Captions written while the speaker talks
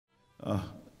Uh,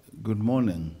 Good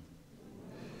morning.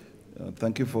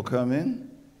 Thank you for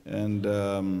coming. And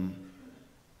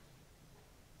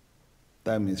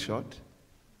time is short.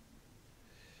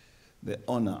 The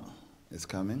honor is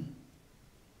coming.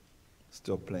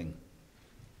 Stop playing.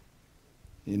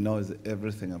 He knows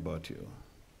everything about you.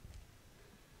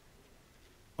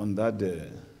 On that day,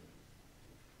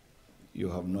 you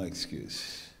have no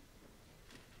excuse.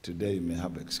 Today you may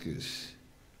have excuse,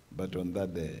 but on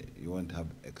that day you won't have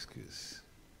excuse.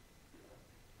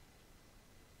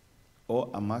 Or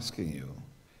I'm asking you,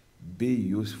 be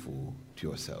useful to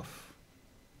yourself.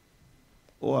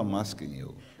 Or I'm asking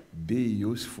you, be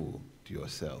useful to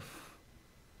yourself.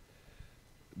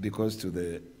 Because to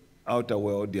the outer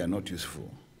world, they are not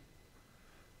useful.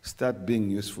 Start being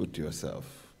useful to yourself.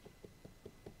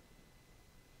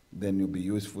 Then you'll be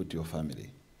useful to your family.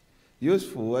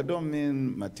 Useful, I don't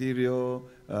mean material,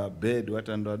 bed, what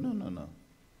and what. No.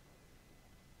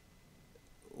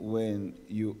 When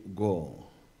you go,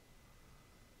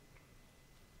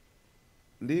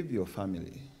 leave your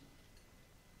family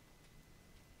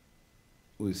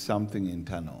with something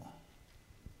internal.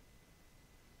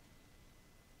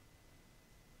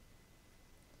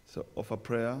 So offer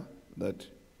prayer that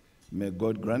may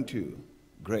God grant you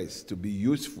grace to be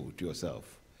useful to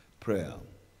yourself. Prayer.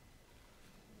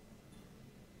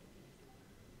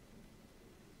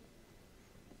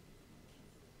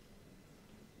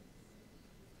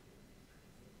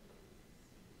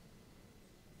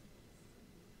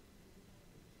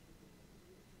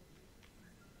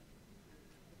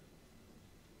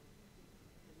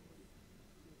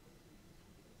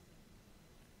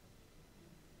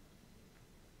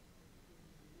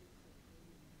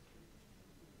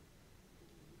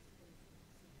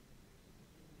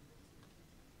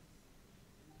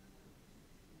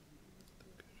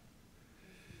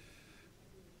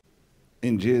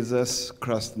 In Jesus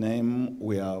Christ's name,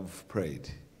 we have prayed.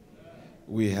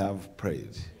 We have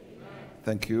prayed.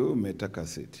 Thank you. May take a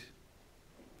seat.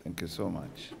 Thank you so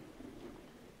much.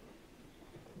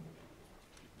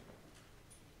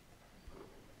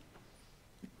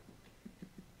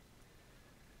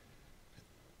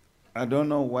 I don't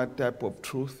know what type of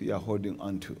truth you are holding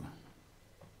on to,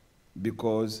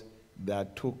 because there are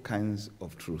two kinds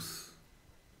of truth.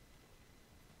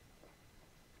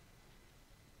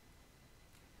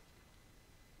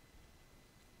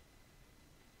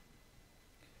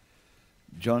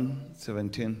 John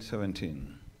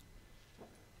 17:17.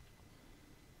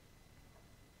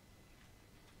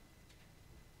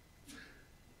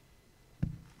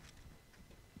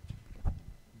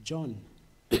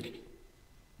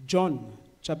 John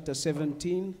chapter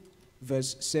 17,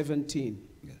 verse 17.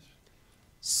 Yes.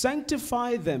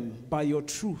 Sanctify them by your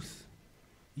truth.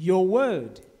 Your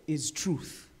word is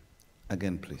truth.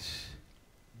 Again, please.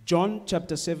 John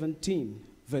chapter 17,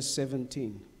 verse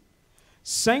 17.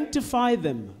 Sanctify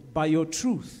them by your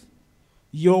truth.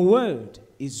 Your word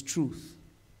is truth.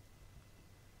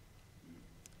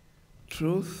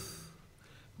 Truth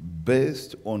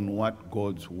based on what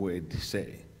God's word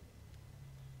say.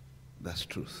 That's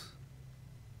truth.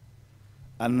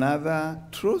 Another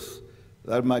truth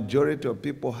that majority of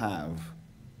people have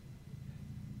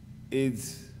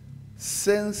is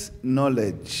sense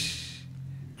knowledge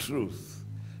truth.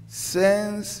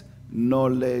 Sense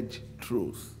knowledge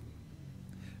truth.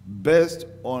 Based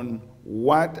on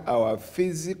what our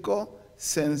physical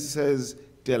senses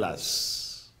tell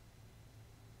us.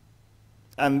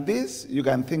 And this, you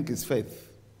can think, is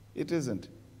faith. It isn't.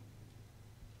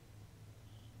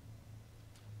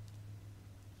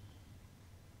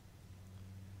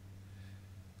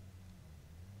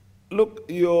 Look,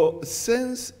 your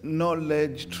sense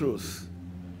knowledge truth,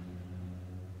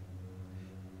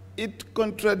 it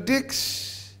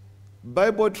contradicts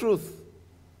Bible truth.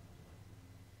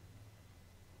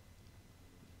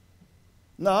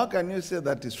 Now, how can you say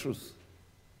that is truth?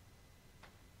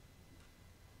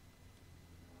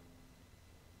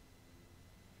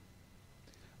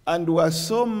 And we are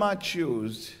so much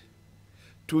used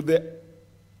to the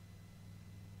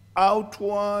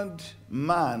outward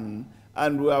man,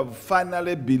 and we have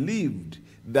finally believed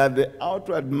that the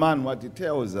outward man, what he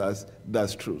tells us,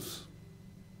 that's truth.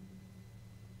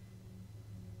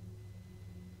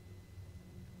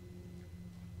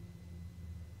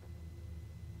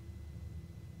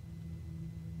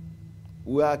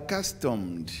 We are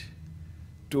accustomed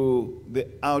to the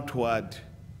outward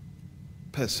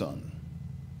person.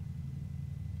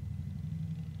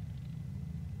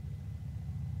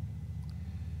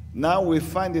 Now we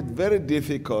find it very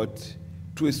difficult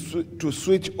to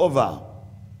switch over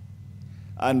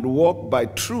and walk by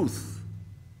truth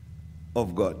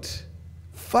of God.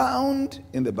 found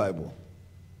in the Bible.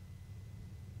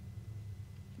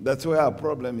 That's where our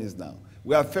problem is now.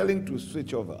 We are failing to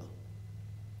switch over,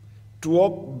 to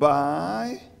walk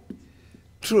by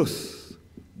truth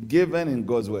given in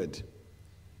God's word.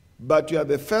 But you are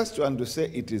the first one to say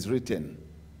it is written.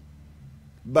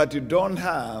 But you don't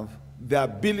have the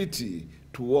ability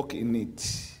to walk in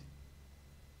it.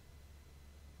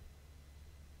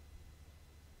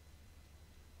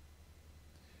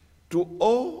 To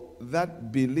all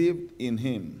that believed in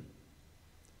him,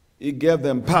 he gave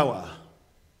them power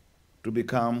to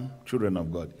become children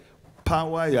of God.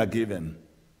 Power you are given.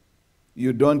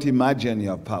 You don't imagine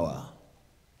your power.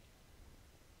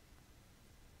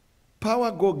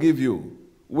 Power God give you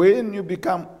when you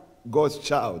become God's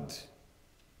child.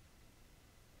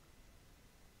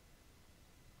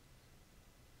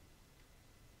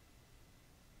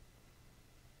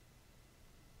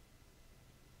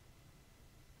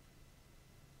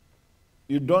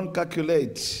 You don't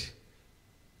calculate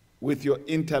with your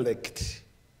intellect.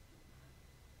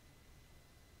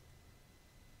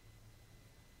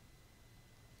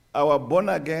 Our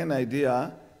born-again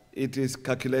idea, it is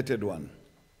calculated one.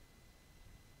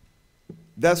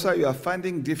 That's why you are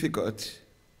finding difficult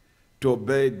to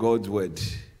obey God's word.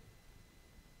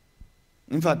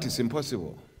 In fact, it's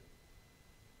impossible.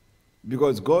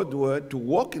 Because God's word, to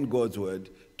walk in God's word,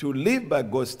 to live by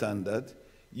God's standard,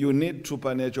 you need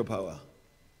supernatural power.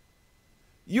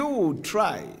 You will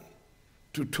try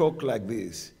to talk like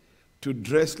this, to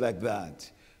dress like that,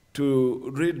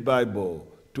 to read Bible,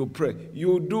 to pray.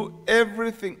 You do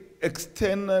everything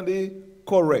externally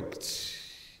correct.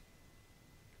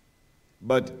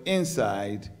 But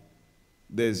inside,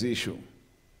 there's issue.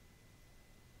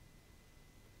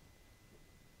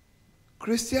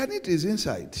 Christianity is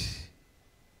inside.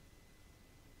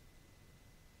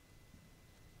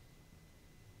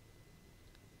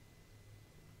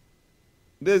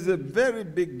 There's a very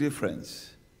big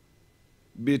difference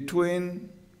between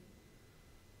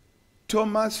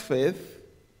Thomas' faith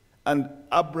and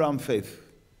Abraham's faith.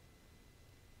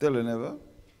 Tell your neighbor.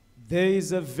 There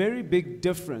is a very big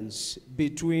difference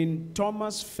between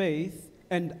Thomas' faith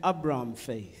and Abraham's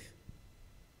faith.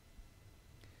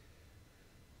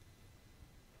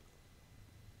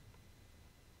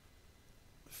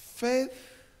 Faith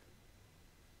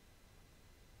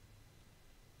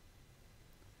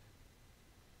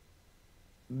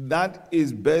that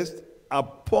is based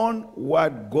upon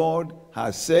what God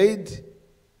has said,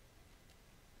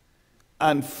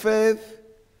 and faith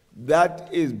that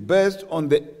is based on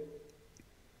the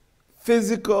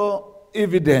physical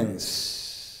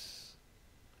evidence.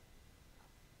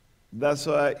 That's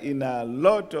why in a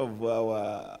lot of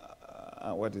our,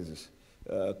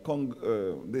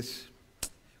 this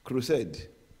crusade,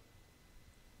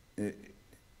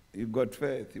 you got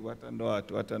faith, what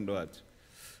and what.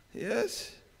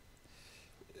 Yes,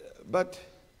 but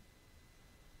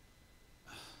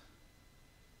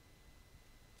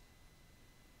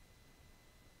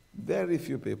very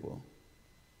few people,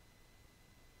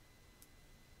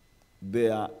 they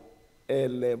are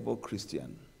A-level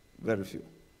Christian, very few.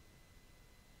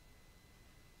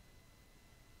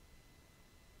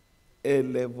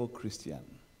 A-level Christian.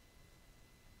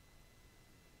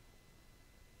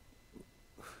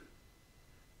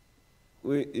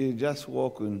 We just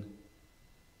walk in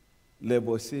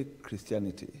level C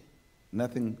Christianity.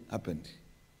 Nothing happened.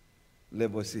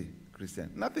 Level C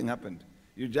Christian. Nothing happened.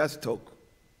 You just talk.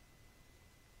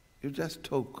 You just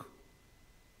talk.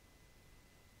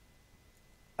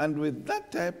 And with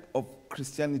that type of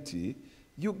Christianity,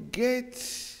 you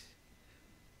get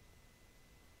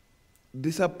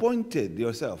disappointed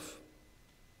yourself.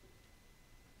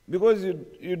 Because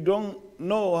you don't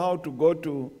know how to go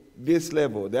to this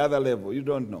level, the other level. You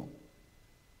don't know.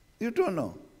 You don't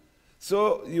know.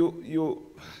 So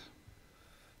you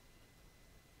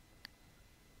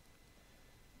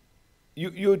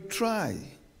try,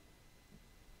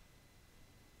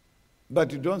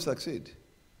 but you don't succeed.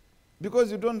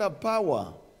 Because you don't have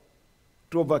power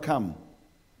to overcome.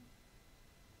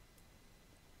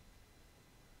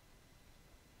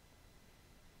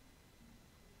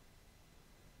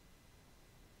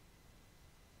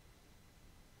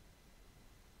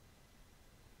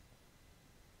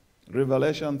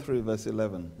 Revelation 3, verse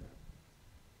 11.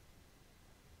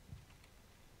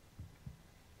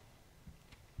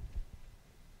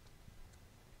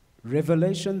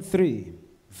 Revelation 3,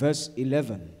 verse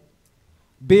 11.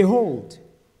 Behold,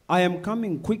 I am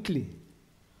coming quickly.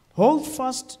 Hold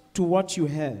fast to what you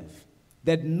have,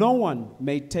 that no one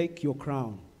may take your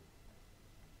crown.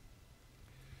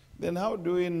 Then how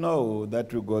do we know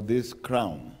that we got this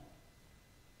crown?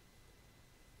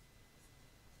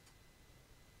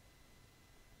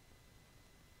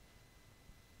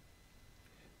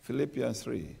 Philippians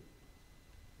 3,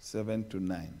 7 to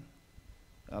 9.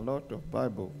 A lot of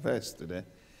Bible verse today,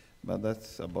 but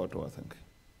that's about all I think.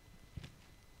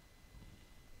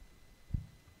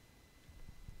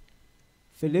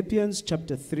 Philippians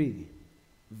chapter 3,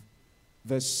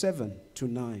 verse 7 to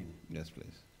 9. Yes, please.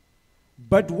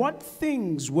 But what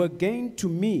things were gained to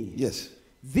me, Yes.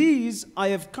 these I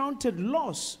have counted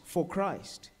loss for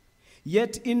Christ.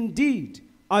 Yet indeed,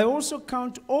 I also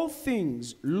count all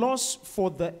things loss for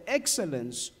the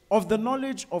excellence of the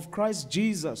knowledge of Christ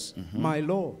Jesus, my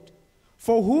Lord,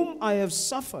 for whom I have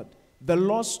suffered the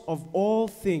loss of all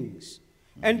things,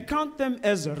 and count them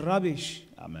as rubbish,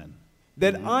 Amen.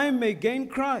 that I may gain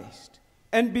Christ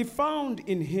and be found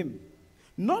in him,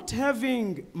 not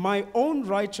having my own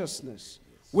righteousness,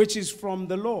 which is from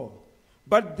the law,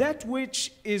 but that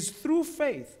which is through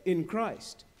faith in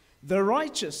Christ, the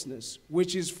righteousness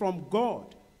which is from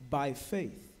God by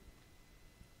faith.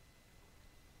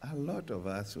 A lot of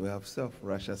us, we have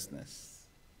self-righteousness.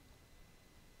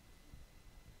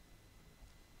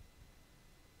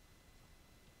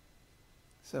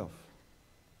 Self.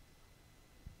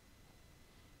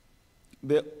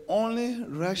 The only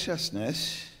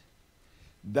righteousness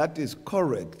that is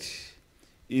correct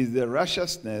is the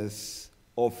righteousness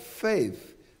of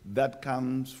faith that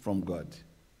comes from God.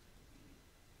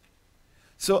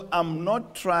 So I'm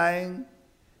not trying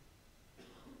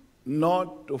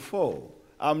not to fall.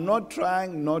 I'm not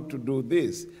trying not to do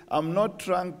this. I'm not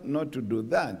trying not to do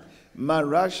that. My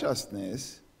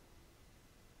righteousness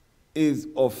is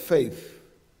of faith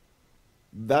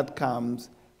that comes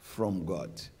from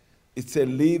God. It's a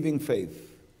living faith.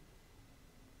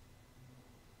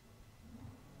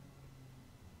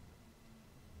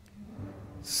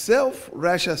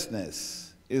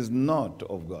 Self-righteousness is not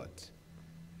of God.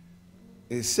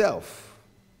 It's self.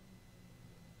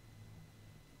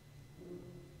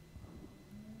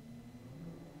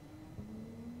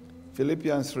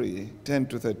 Philippians 3, 10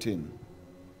 to 13.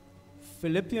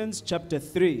 Philippians chapter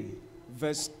 3,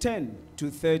 verse 10 to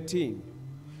 13.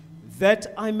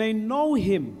 That I may know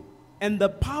him and the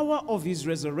power of his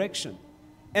resurrection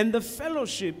and the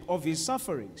fellowship of his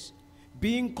sufferings,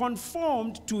 being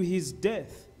conformed to his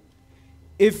death,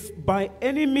 if by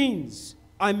any means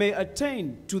I may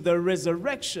attain to the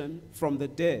resurrection from the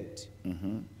dead.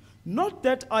 Not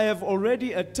that I have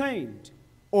already attained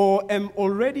or am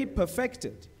already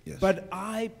perfected, Yes. but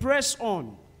I press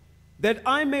on, that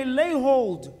I may lay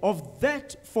hold of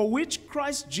that for which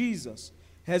Christ Jesus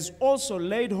has also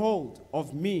laid hold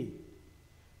of me.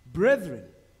 Brethren,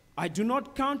 I do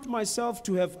not count myself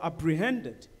to have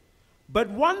apprehended,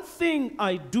 but one thing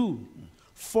I do,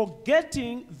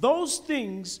 forgetting those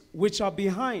things which are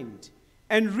behind,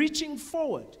 and reaching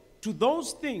forward to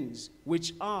those things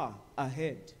which are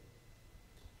ahead.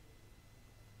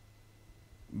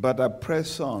 But I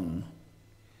press on,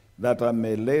 that I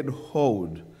may lay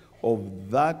hold of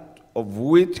that of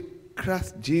which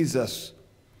Christ Jesus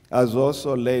has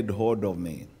also laid hold of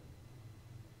me.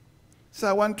 So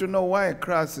I want to know why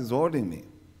Christ is holding me.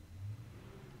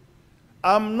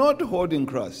 I'm not holding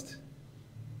Christ.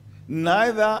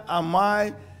 Neither am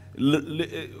I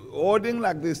holding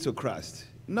like this to Christ.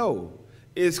 No,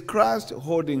 it's Christ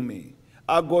holding me.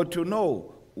 I got to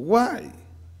know why.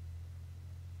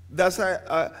 That's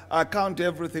why I count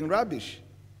everything rubbish.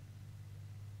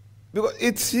 Because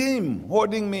it's him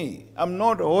holding me. I'm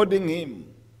not holding him.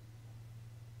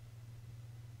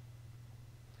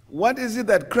 What is it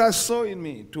that Christ saw in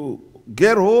me to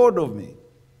get hold of me?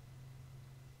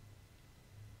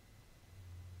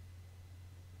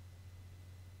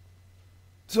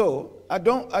 So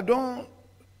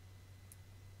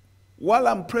while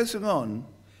I'm pressing on,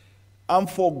 I'm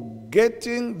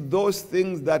forgetting those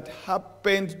things that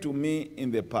happened to me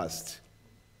in the past.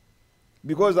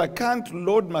 Because I can't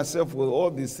load myself with all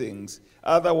these things,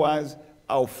 otherwise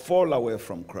I'll fall away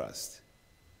from Christ.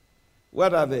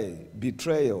 What are they?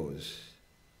 Betrayals,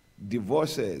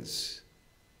 divorces,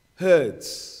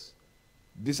 hurts,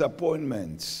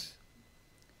 disappointments,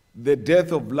 the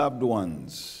death of loved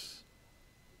ones,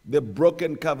 the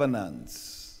broken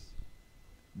covenants,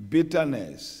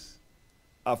 bitterness,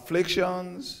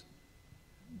 afflictions,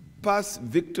 past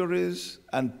victories,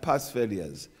 and past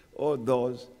failures. All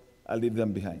those, I leave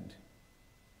them behind.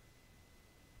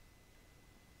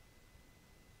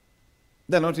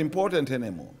 They're not important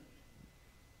anymore.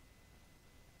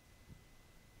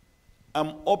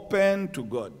 I'm open to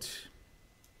God.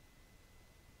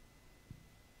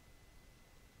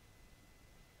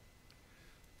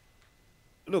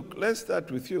 Look, let's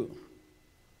start with you.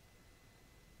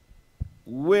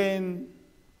 When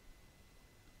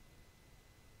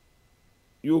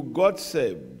you got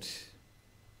saved,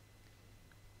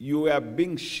 you are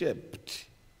being shaped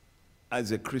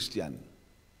as a Christian.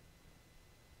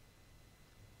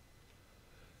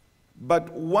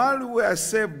 But while we are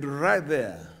saved right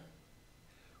there,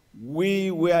 we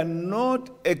were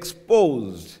not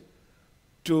exposed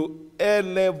to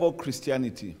A-level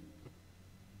Christianity.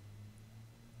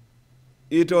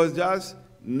 It was just,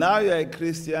 now you're a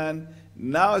Christian,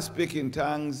 now speak in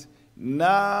tongues,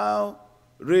 now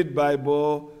read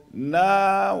Bible,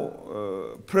 now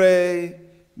pray,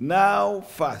 now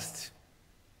fast.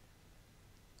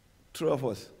 True of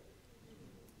us.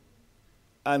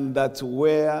 And that's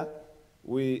where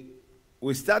we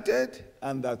started,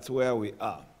 and that's where we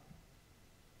are.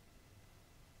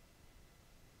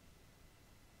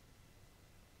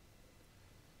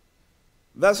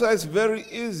 That's why it's very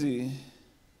easy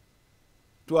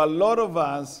to a lot of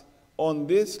us on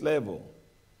this level,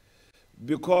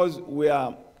 because we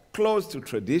are close to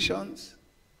traditions,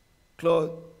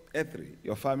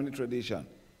 your family tradition,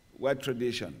 white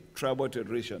tradition, tribal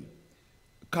tradition,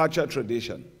 culture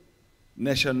tradition,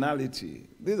 nationality.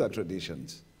 These are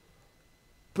traditions,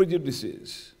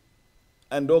 prejudices,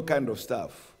 and all kind of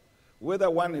stuff, whether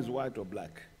one is white or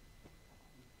black.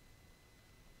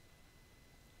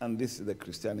 And this is the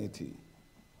Christianity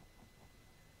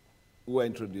we're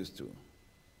introduced to.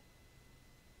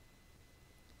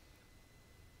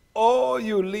 Or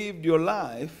you lived your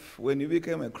life, when you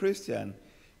became a Christian,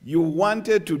 you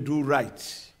wanted to do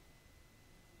right.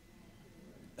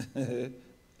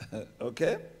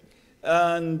 Okay?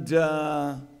 And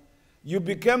you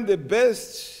became the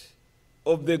best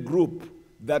of the group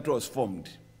that was formed.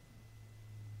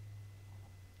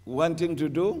 Wanting to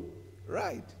do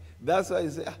right. That's why I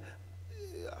say,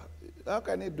 how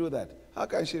can he do that? How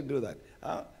can she do that?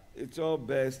 It's all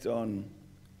based on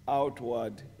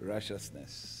outward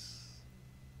righteousness.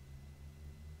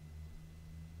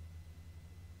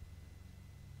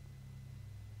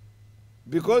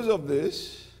 Because of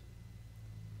this,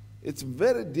 it's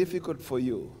very difficult for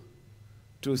you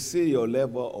to see your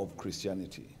level of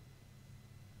Christianity.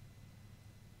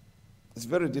 It's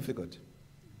very difficult.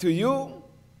 To you,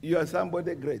 you are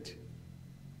somebody great.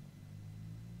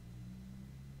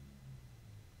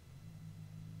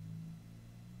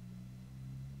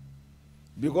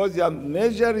 Because you are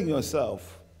measuring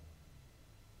yourself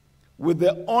with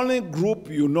the only group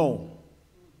you know.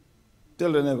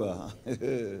 Tell the neighbor.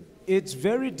 It's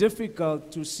very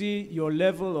difficult to see your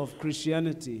level of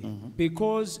Christianity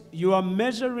because you are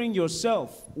measuring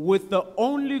yourself with the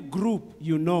only group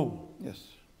you know. Yes.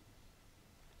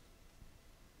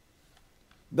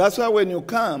 That's why when you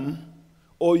come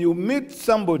or you meet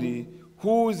somebody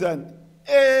who's an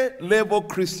A-level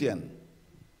Christian,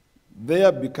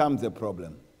 there becomes a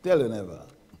problem. Tell the neighbor.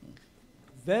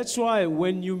 That's why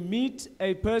when you meet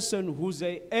a person who's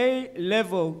a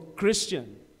A-level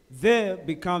Christian, there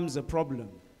becomes a problem.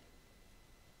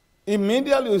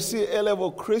 Immediately you see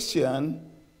A-level Christian,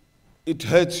 it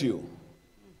hurts you.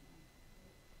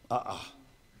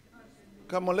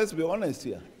 Come on, let's be honest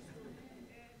here.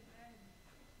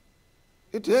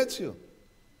 It hurts you.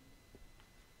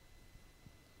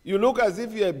 You look as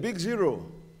if you're a big zero.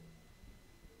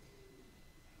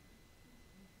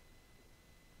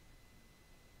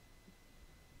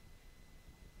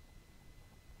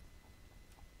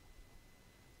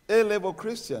 A-level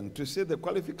Christian, to see the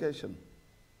qualification.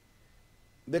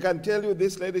 They can tell you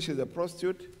this lady, she's a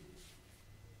prostitute,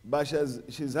 but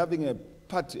she's having a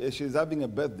party, she's having a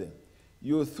birthday.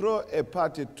 You throw a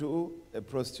party to a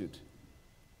prostitute,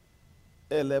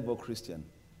 A-level Christian.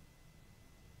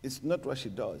 It's not what she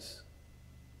does.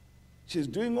 She's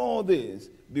doing all this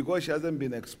because she hasn't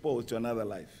been exposed to another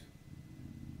life.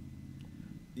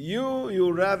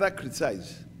 You rather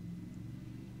criticize.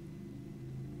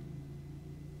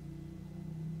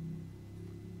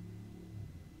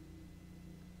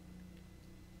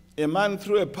 A man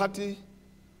threw a party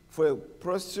for a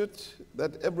prostitute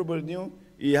that everybody knew.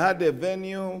 He had a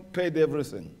venue, paid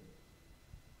everything.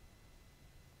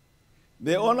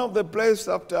 The owner of the place,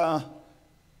 after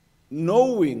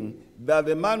knowing that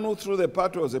the man who threw the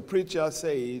party was a preacher,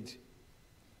 said,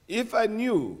 if I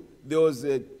knew there was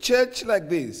a church like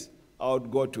this, I would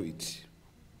go to it.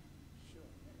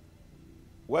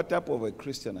 What type of a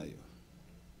Christian are you?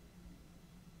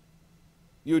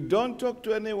 You don't talk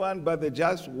to anyone, but they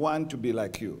just want to be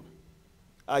like you.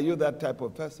 Are you that type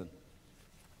of person?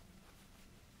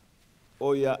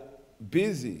 Or you're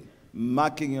busy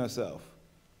marking yourself,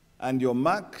 and your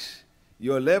marks,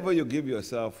 your level you give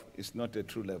yourself is not a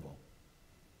true level.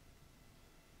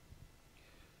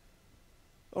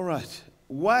 All right.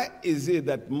 Why is it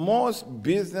that most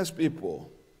business people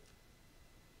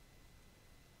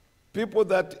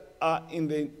that are in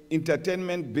the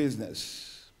entertainment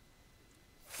business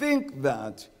think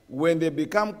that when they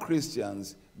become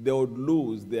Christians, they would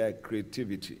lose their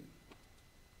creativity.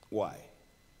 Why?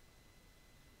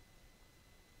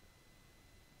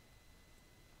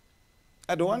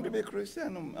 I don't want to be a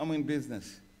Christian. I'm in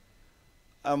business.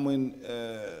 I'm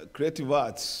in creative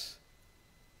arts.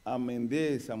 I'm in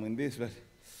this, but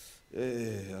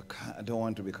I don't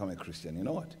want to become a Christian. You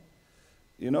know what?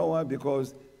 You know why?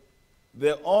 Because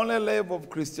the only level of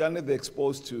Christianity they're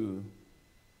exposed to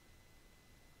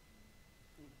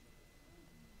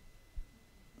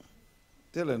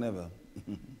tell her never.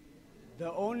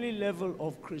 The only level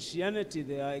of Christianity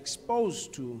they are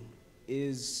exposed to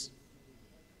is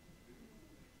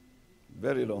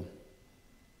very low.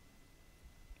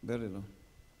 Very low.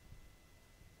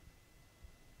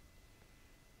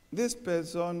 This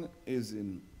person is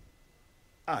in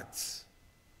arts,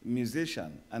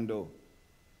 musician, and all.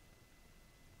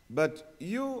 But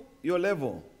your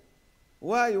level,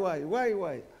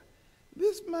 why?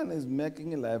 This man is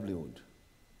making a livelihood.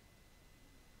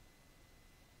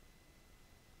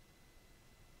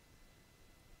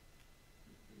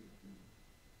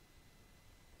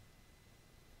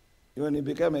 When you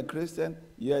became a Christian,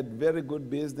 you had very good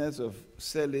business of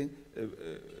selling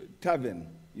tavern.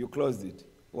 You closed it.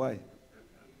 Why?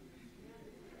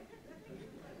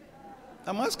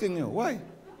 I'm asking you, why?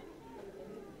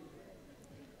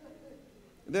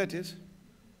 There it is.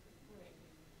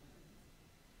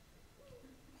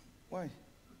 Why?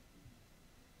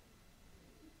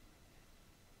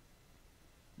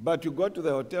 But you go to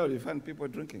the hotel, you find people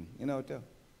drinking in a hotel.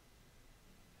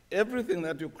 Everything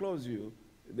that you close,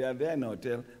 they are there in a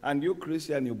hotel, and you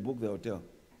Christian, you book the hotel.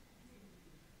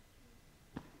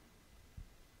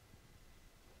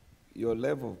 Your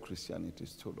level of Christianity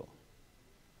is too low.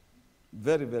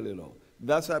 Very, very low.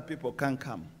 That's why people can't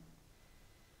come.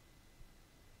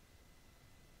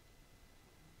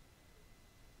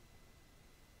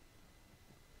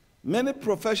 Many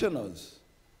professionals,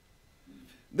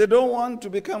 they don't want to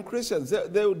become Christians.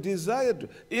 They desire to.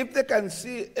 If they can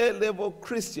see a level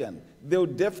Christian, they will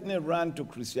definitely run to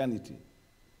Christianity.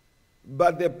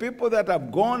 But the people that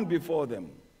have gone before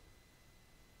them,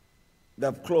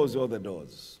 they've closed all the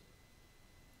doors.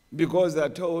 Because they're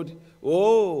told,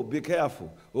 oh, be careful.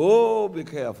 Oh, be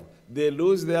careful. They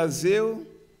lose their zeal.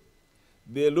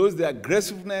 They lose their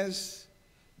aggressiveness.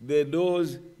 They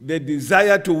lose the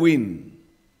desire to win.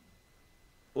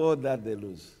 All that they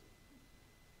lose.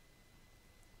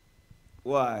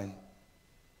 Why?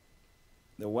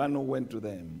 The one who went to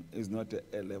them is not a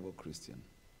A-level Christian.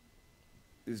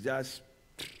 It's just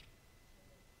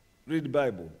read the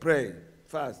Bible, pray,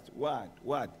 fast,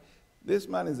 what? This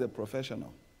man is a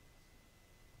professional.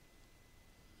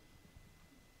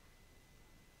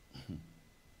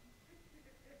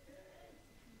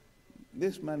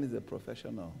 This man is a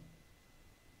professional.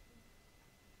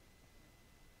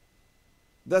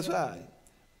 That's why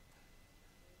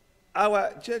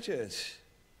our churches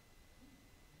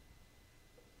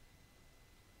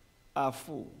are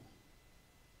full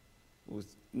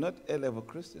with not A-level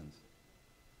Christians.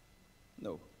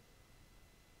 No.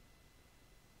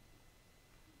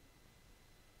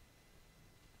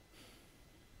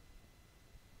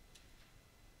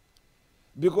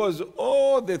 Because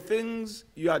all the things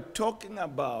you are talking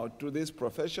about to this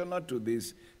professional, to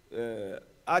this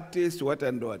artist, what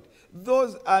and what,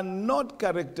 those are not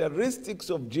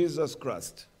characteristics of Jesus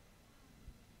Christ.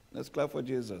 Let's clap for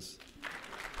Jesus.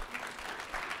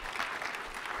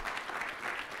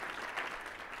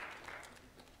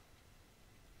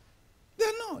 They're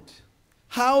not.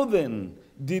 How then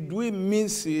did we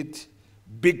miss it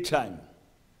big time?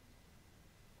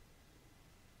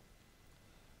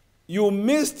 You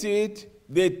missed it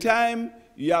the time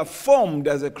you are formed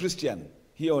as a Christian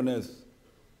here on earth.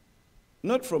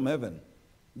 Not from heaven.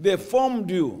 They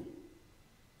formed you.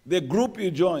 The group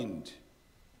you joined.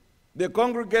 The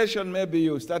congregation maybe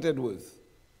you started with.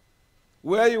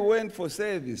 Where you went for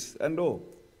service and all.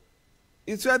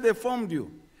 It's where they formed you.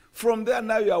 From there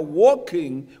now you are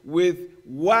walking with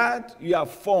what you are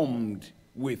formed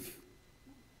with.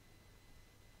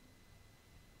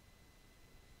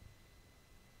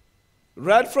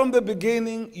 Right from the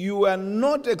beginning, you were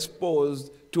not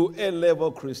exposed to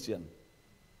A-level Christian.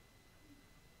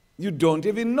 You don't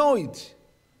even know it.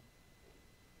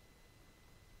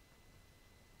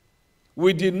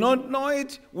 We did not know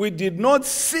it. We did not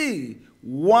see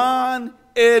one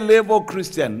A-level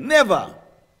Christian. Never.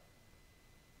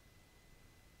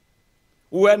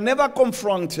 We were never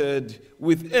confronted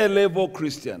with A-level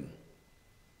Christian.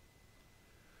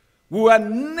 We were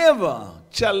never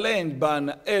challenged by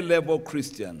an A-level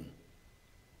Christian.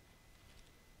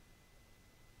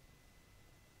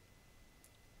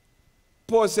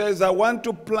 Paul says, I want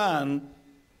to plan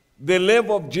the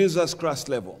level of Jesus Christ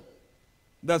level.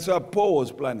 That's what Paul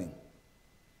was planning.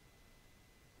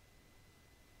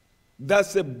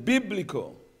 That's a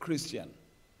biblical Christian.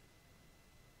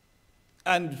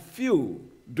 And few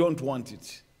don't want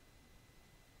it.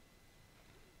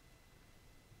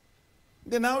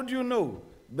 Then how do you know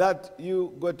that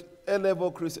you got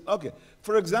A-level Christian? Okay,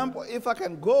 for example, if I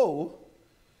can go,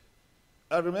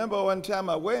 I remember one time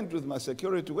I went with my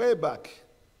security way back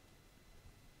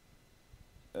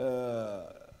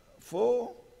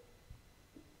for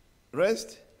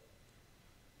rest.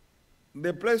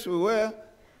 The place we were,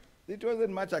 it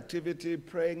wasn't much activity,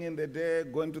 praying in the day,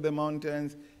 going to the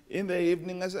mountains. In the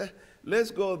evening, I said,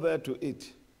 let's go there to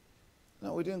eat.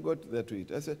 No, we didn't go there to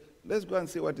eat. I said, let's go and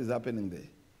see what is happening there.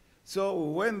 So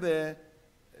we went there.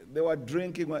 They were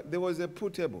drinking. There was a pool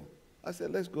table. I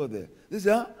said, let's go there. They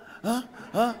said, huh?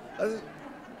 I said,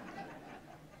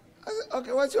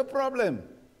 okay, what's your problem?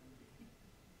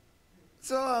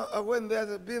 So I went there. I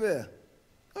said, be there.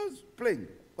 I was playing.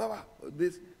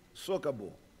 This soccer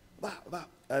ball.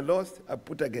 I lost. I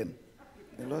put again.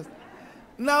 I lost.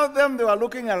 Now they were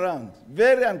looking around,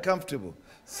 very uncomfortable.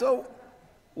 So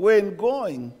when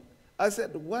going, I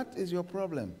said, what is your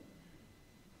problem?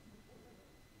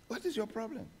 What is your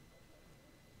problem?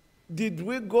 Did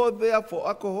we go there for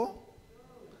alcohol?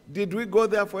 Did we go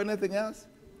there for anything else?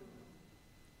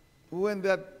 We went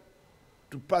there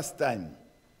to pass time.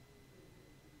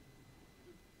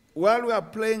 While we are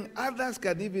playing, others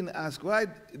can even ask, why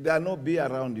there are no beer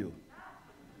around you?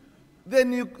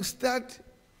 Then you start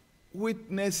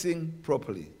witnessing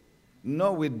properly.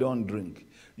 No, we don't drink.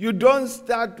 You don't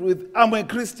start with, I'm a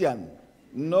Christian.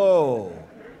 No.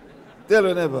 Tell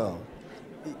your neighbor.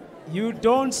 You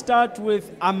don't start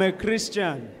with, I'm a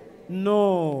Christian.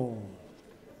 No.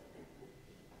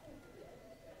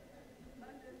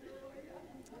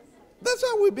 That's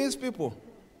how we miss people.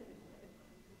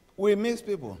 We miss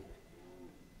people.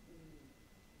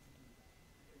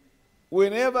 We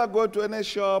never go to any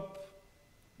shop.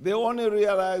 They only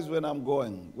realize when I'm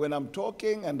going, when I'm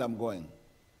talking and I'm going.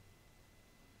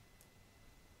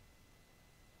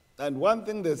 And one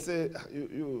thing they say,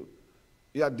 you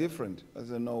are different. I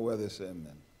said, no, we're the same,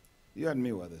 man. You and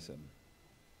me were the same.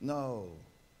 No.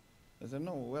 I said,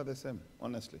 no, we're the same,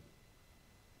 honestly.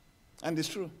 And it's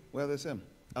true, we're the same,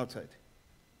 outside.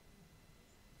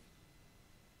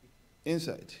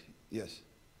 Inside, yes.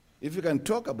 If you can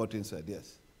talk about inside,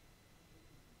 yes.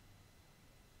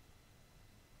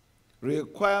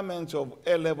 Requirements of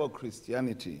A-level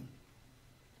Christianity.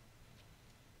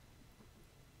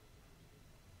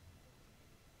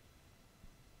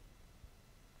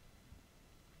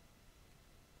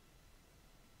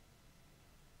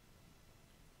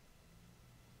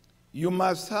 You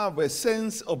must have a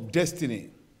sense of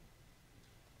destiny.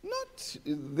 Not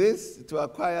this to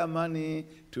acquire money,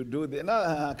 to do this.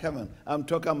 No, come on. I'm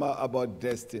talking about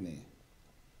destiny.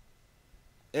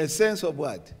 A sense of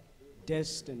what?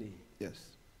 Destiny. Yes.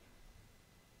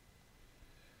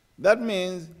 That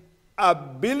means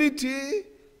ability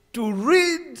to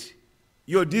read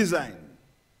your design.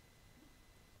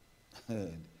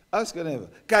 Ask your neighbor,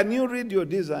 can you read your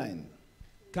design?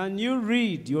 Can you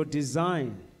read your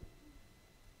design?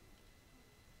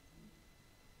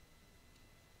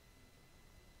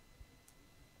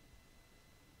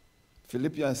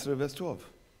 Philippians 3 verse 12.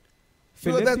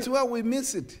 So that's why we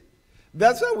miss it.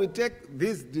 That's why we take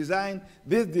this design,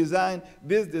 this design,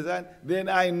 this design. Then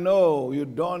I know you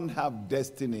don't have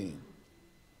destiny.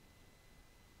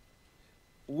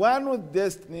 One with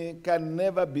destiny can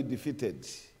never be defeated.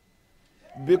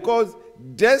 Because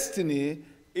destiny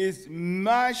is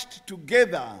mashed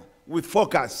together with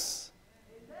focus.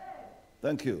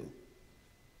 Thank you.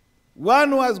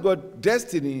 One who has got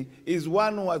destiny is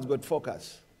one who has got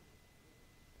focus.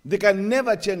 They can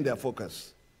never change their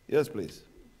focus. Yes, please.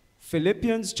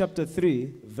 Philippians chapter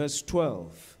 3, verse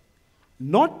 12.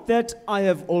 Not that I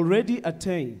have already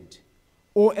attained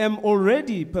or am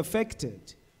already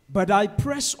perfected, but I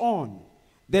press on,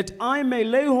 that I may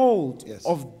lay hold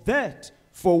of that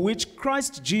for which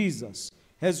Christ Jesus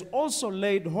has also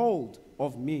laid hold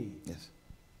of me. Yes.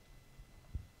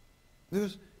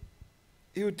 Because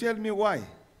he will tell me why.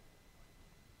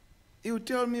 He will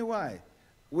tell me why.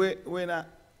 When I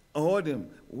hold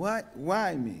him,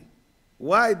 why me?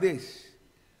 Why this?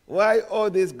 Why all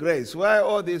this grace? Why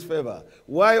all this favor?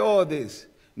 Why all this?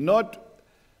 Not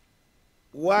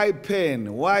why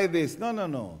pain? Why this?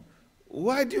 No.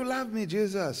 Why do you love me,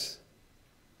 Jesus?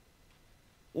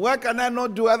 Why can I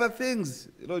not do other things?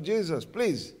 Jesus,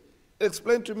 please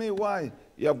explain to me why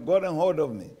you have gotten hold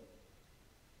of me.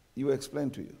 He will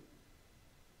explain to you.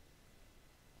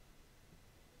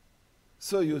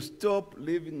 So you stop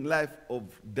living life of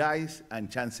dice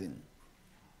and chancing.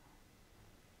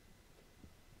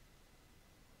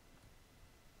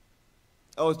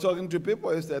 I was talking to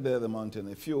people yesterday at the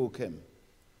mountain, a few came.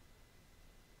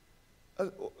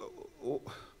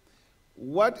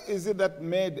 What is it that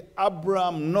made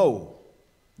Abraham know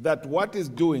that what he's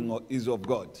doing is of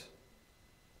God?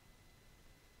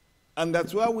 And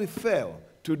that's why we fail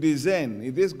to discern,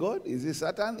 is this God? Is it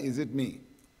Satan? Is it me?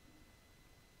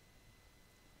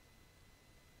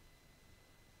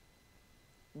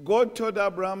 God told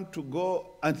Abraham to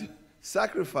go and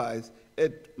sacrifice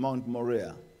at Mount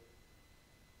Moriah.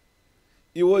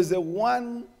 He was the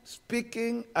one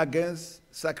speaking against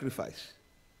sacrifice.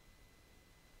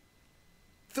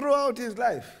 Throughout his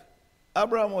life,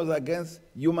 Abraham was against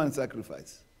human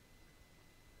sacrifice.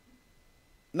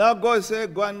 Now God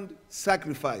said, go and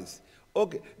sacrifice.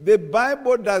 Okay, the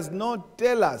Bible does not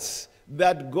tell us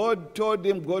that God told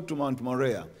him go to Mount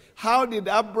Moriah. How did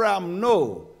Abraham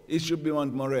know it should be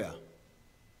Mount Moriah?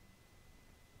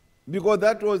 Because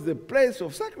that was the place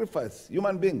of sacrifice,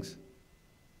 human beings.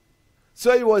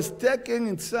 So he was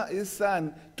taking his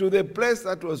son to the place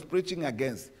that was preaching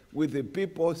against, with the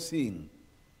people seeing.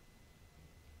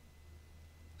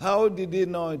 How did he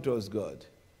know it was God?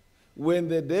 When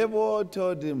the devil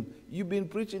told him, you've been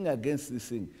preaching against this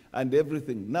thing and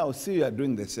everything. Now see, you are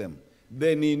doing the same.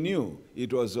 Then he knew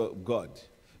it was God.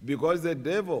 Because the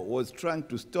devil was trying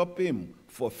to stop him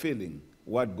fulfilling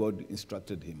what God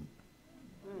instructed him.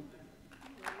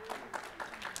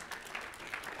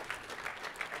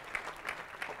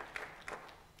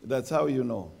 That's how you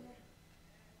know.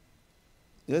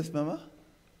 Yes, Mama?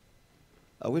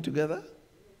 Are we together?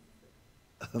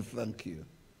 Thank you.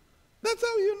 That's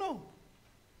how you know.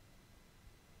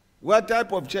 What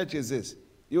type of church is this?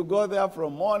 You go there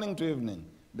from morning to evening,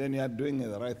 then you are doing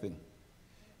the right thing.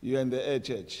 You are in the air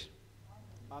church.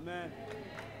 Amen.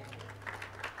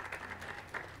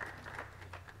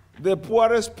 The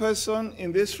poorest person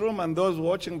in this room and those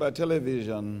watching by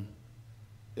television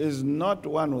is not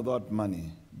one without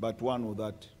money, but one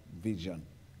without vision.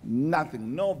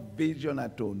 Nothing, no vision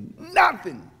at all,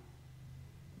 nothing.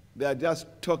 They are just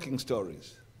talking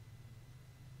stories.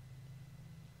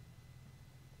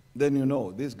 Then you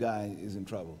know this guy is in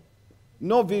trouble.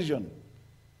 No vision.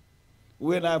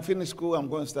 When I finish school, I'm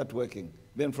going to start working.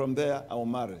 Then from there, I will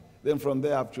marry. Then from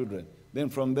there, have children. Then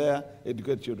from there,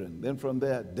 educate children. Then from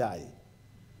there, die.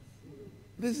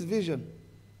 This is vision.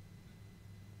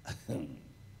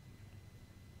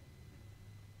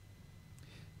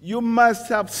 You must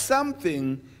have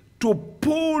something to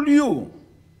pull you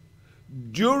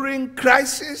during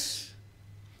crisis,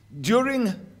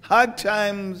 during hard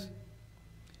times,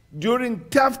 during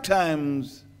tough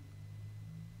times,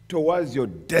 towards your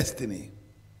destiny.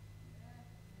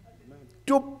 Amen.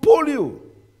 To pull you.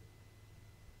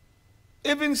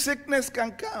 Even sickness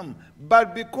can come,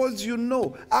 but because you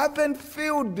know, I haven't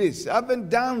felt this, I haven't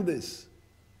done this.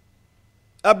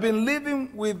 I've been living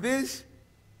with this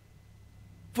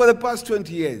for the past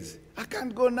 20 years. I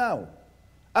can't go now.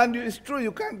 And it's true,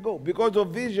 you can't go because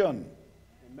of vision.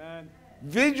 Amen.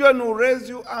 Vision will raise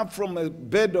you up from a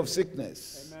bed of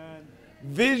sickness. Amen.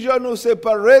 Vision will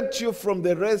separate you from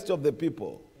the rest of the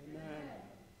people. Amen.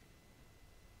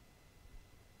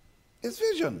 It's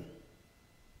vision.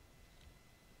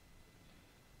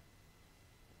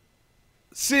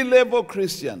 C-level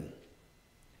Christian.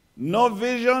 No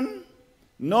vision,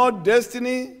 no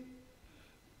destiny,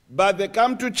 but they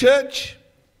come to church,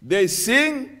 they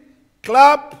sing,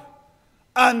 clap,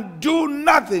 and do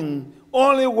nothing,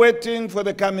 only waiting for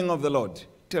the coming of the Lord.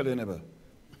 Tell your neighbor.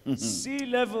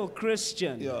 C-level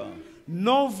Christian. Yeah.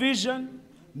 No vision,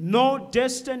 no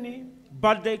destiny,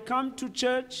 but they come to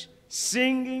church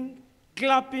singing,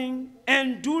 clapping,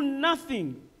 and do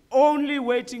nothing, only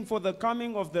waiting for the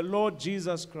coming of the Lord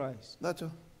Jesus Christ. That's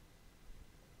all.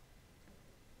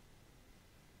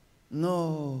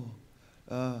 No.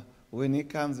 When he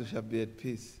comes, we shall be at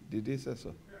peace. Did he say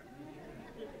so?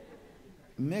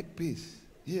 Make peace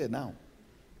here now.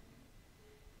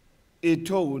 He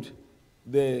told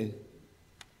the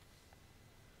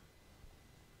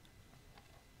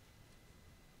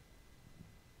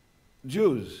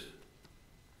Jews,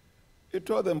 he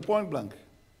told them point blank,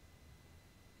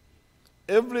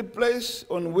 every place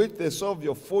on which the sole of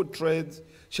your foot treads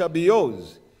shall be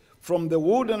yours, from the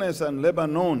wilderness and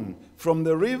Lebanon, from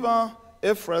the river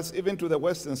Euphrates even to the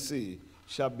western sea,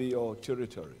 shall be your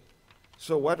territory.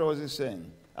 So what was he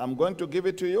saying? I'm going to give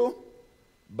it to you,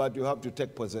 but you have to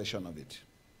take possession of it.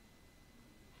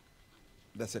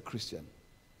 That's a Christian.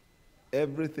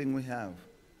 Everything we have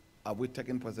we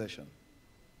taken possession?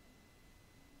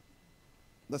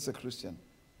 That's a Christian.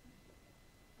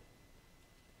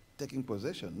 Taking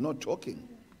possession, not talking.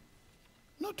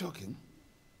 Not talking.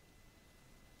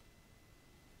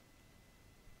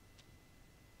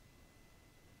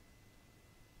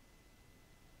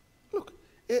 Look,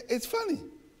 it's funny.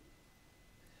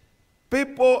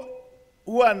 People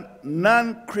who are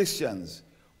non-Christians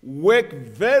work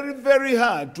very, very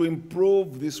hard to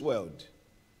improve this world.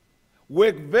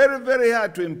 Work very, very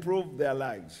hard to improve their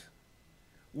lives.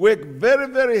 Work very,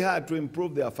 very hard to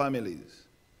improve their families.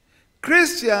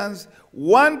 Christians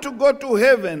want to go to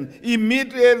heaven,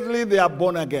 immediately they are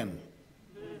born again.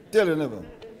 Tell your neighbor.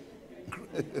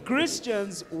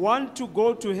 Christians want to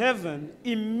go to heaven,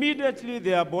 immediately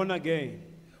they are born again.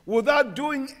 Without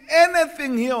doing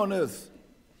anything here on earth.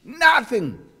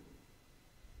 Nothing.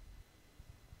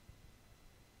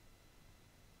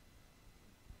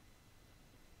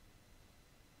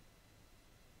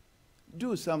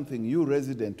 Do something, you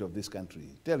resident of this country.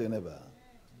 Tell your neighbor.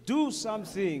 Do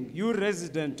something, you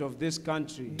resident of this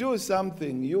country. Do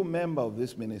something, you member of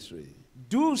this ministry.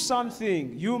 Do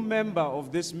something, you member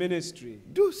of this ministry.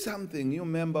 Do something, you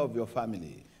member of your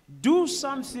family. Do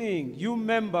something, you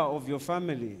member of your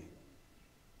family.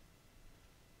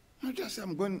 Not just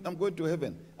I'm going to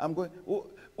heaven.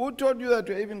 Who told you that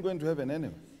you're even going to heaven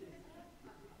anyway?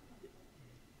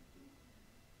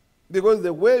 Because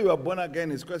the way you are born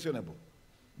again is questionable.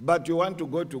 But you want to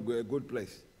go to a good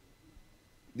place.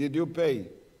 Did you pay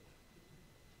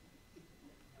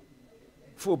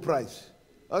full price?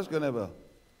 Ask your neighbor.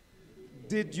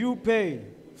 Did you pay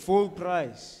full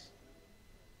price?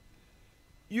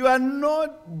 You are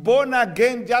not born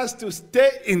again just to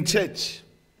stay in church.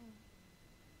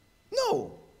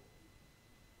 No.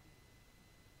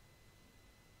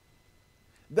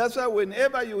 That's why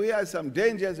whenever you hear some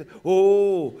danger,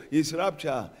 oh, it's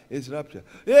rapture, it's rapture.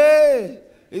 Hey,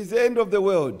 it's the end of the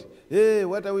world. Hey,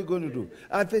 what are we going to do?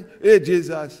 I think, hey,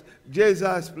 Jesus,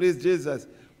 please, Jesus.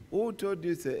 Who told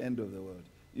you it's the end of the world?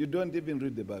 You don't even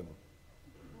read the Bible.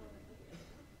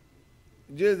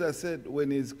 Jesus said,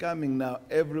 when he's coming now,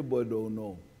 everybody will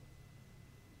know.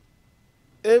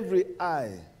 Every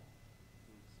eye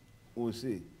will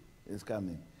see he's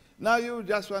coming. Now you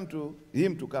just want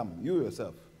him to come, you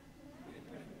yourself.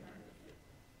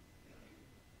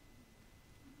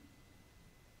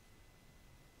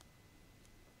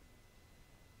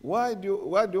 Why do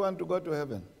you want to go to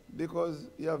heaven? Because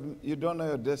you don't know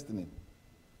your destiny.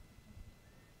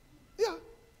 Yeah,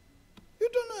 you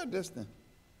don't know your destiny.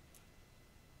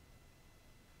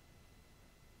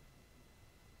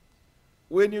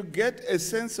 When you get a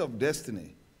sense of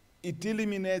destiny, it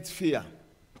eliminates fear.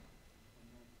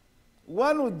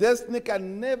 One with destiny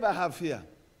can never have fear.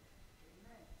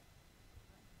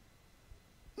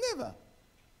 Never.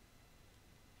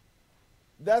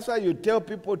 That's why you tell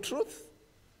people truth,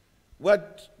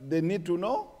 what they need to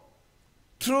know,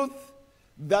 truth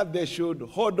that they should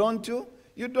hold on to.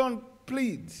 You don't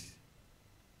plead,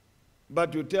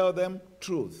 but you tell them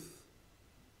truth.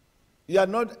 You are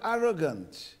not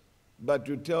arrogant, but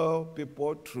you tell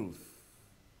people truth.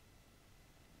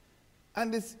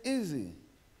 And it's easy.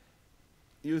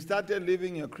 You started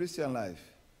living your Christian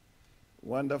life.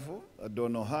 Wonderful. I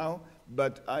don't know how,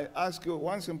 but I ask you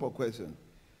one simple question.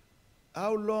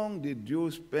 How long did you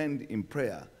spend in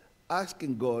prayer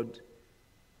asking God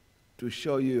to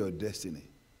show you your destiny?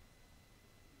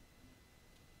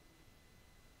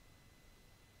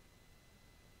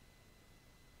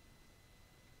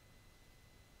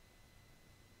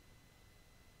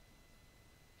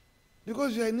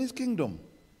 Because you are in his kingdom.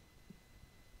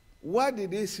 What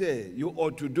did he say you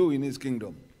ought to do in his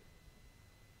kingdom?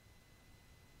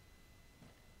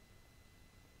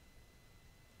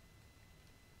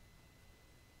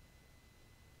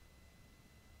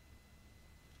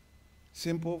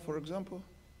 Simple, for example.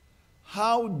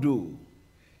 How do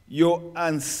your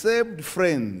unsaved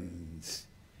friends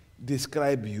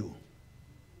describe you?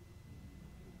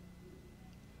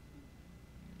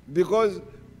 Because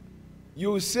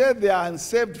you say they are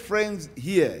unsaved friends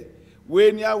here.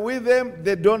 When you are with them,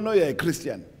 they don't know you're a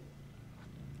Christian.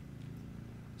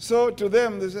 So to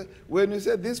them, they say, when you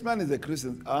say this man is a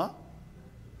Christian,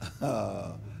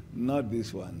 not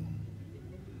this one.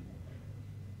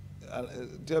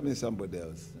 Tell me somebody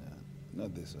else.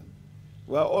 Not this one.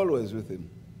 We are always with him.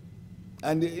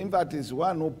 And in fact, he's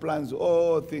one who plans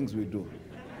all things we do.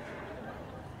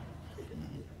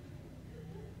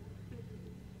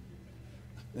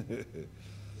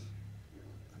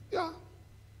 Yeah.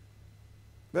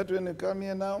 But when you come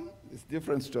here now, it's a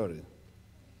different story.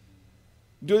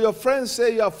 Do your friends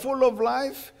say you are full of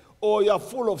life or you are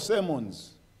full of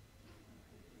sermons?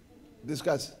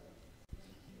 Discuss.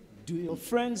 Do your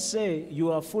friends say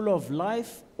you are full of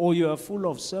life or you are full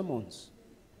of sermons?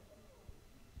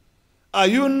 Are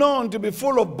you known to be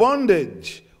full of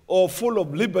bondage or full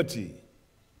of liberty?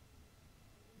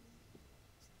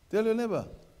 Tell your neighbor.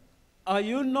 Are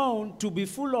you known to be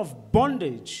full of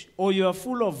bondage or you are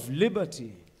full of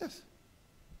liberty? Yes.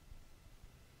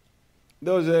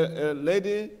 There was a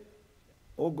lady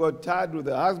who got tired with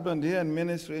the husband here in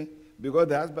ministry because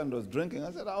the husband was drinking.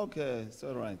 I said, okay, it's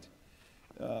all right.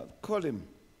 Call him.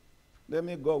 Let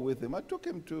me go with him. I took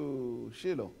him to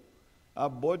Shiloh. I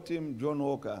bought him John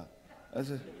Walker. I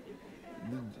said,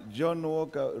 John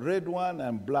Walker, red one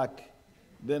and black.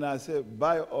 Then I said,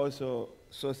 buy also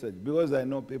sausage, because I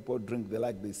know people drink, they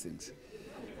like these things.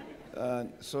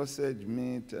 Sausage,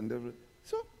 meat, and everything.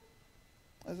 So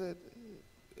I said,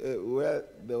 well,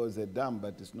 there was a dam,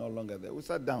 but it's no longer there. We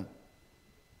sat down.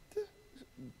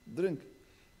 Drink.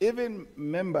 Even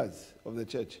members of the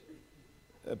church,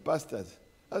 pastors.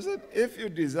 I said, if you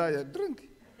desire, drink.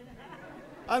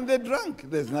 And they drank.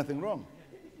 There's nothing wrong.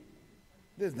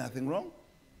 There's nothing wrong.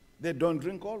 They don't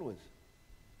drink always.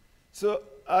 So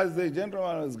as the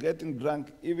gentleman was getting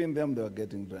drunk, even them, they were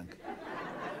getting drunk.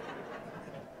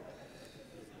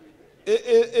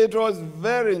 It was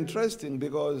very interesting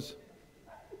because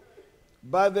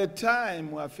by the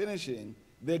time we were finishing,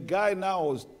 the guy now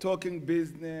was talking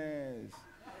business.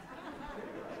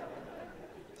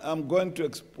 I'm going to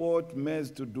export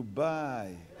maize to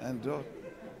Dubai. And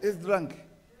he's drunk.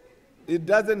 He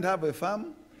doesn't have a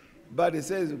farm, but he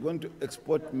says he's going to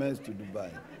export maize to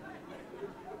Dubai.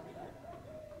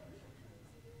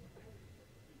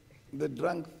 They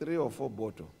drank 3 or 4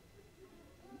 bottles.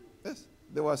 Yes,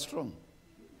 they were strong.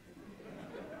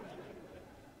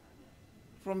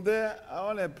 From there, I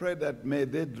only pray that may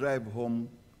they drive home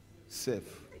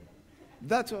safe.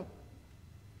 That's all.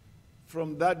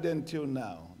 From that day until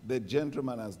now, the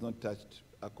gentleman has not touched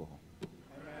alcohol.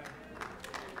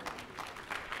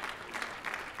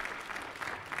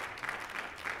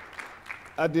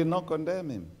 I did not condemn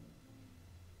him.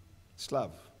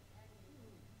 Slav.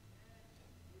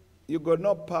 You got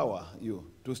no power,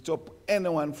 to stop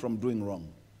anyone from doing wrong.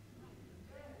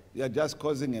 You are just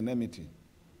causing enmity.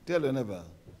 Tell your neighbor.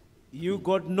 You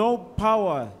got no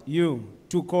power,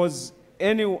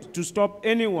 to stop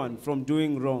anyone from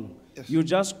doing wrong. Yes. You're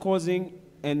just causing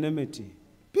enmity.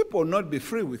 People will not be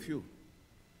free with you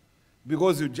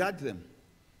because you judge them.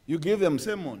 You give them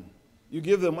sermon. You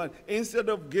give them money instead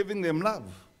of giving them love.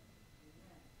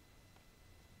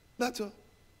 That's all.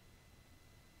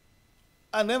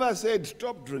 I never said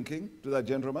stop drinking to that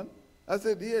gentleman. I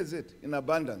said, here's it, in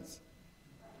abundance.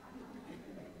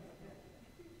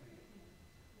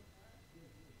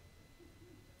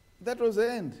 That was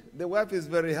the end. The wife is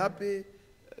very happy.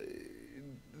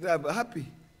 They're happy.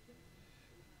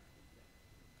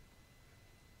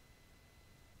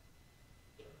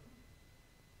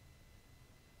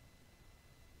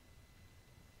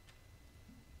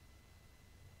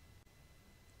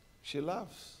 She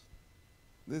laughs.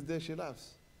 This day she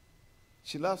laughs.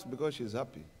 She laughs because she's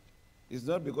happy. It's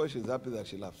not because she's happy that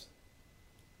she laughs.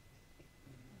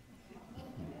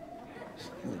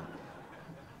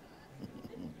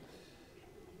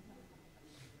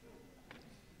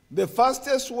 The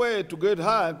fastest way to get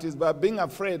hurt is by being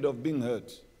afraid of being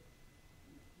hurt.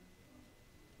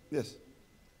 Yes.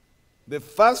 The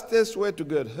fastest way to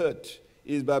get hurt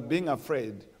is by being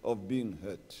afraid of being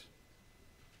hurt.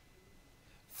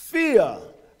 Fear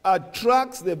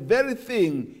attracts the very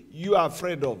thing you are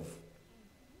afraid of.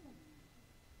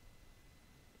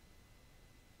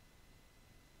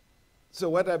 So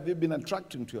what have you been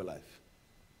attracting to your life?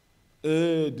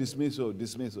 Dismissal,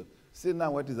 dismissal. See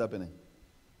now what is happening.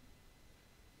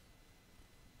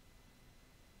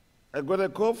 I got a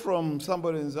call from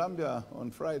somebody in Zambia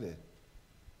on Friday.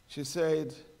 She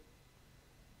said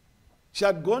she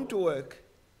had gone to work,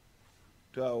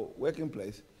 to her working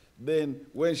place. Then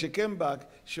when she came back,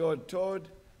 she was told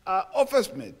her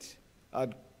office mate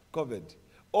had COVID.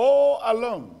 All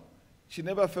along, she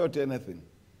never felt anything.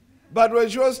 But when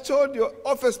she was told your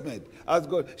office mate has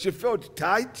got, she felt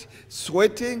tight,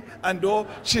 sweating, and all,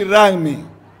 she rang me.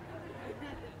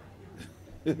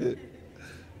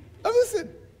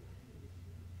 Listen.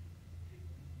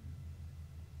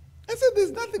 I said,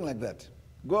 there's nothing like that.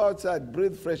 Go outside,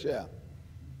 breathe fresh air.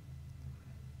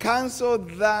 Cancel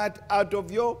that out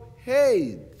of your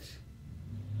head.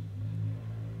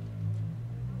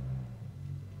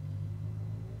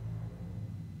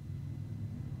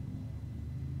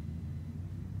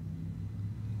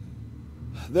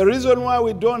 The reason why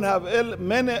we don't have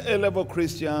many A-level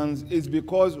Christians is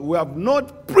because we have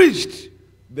not preached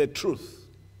the truth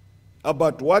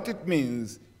about what it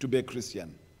means to be a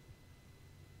Christian.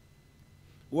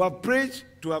 We have preached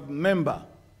to have member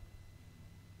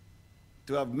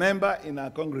in our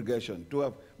congregation,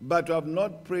 but to have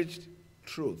not preached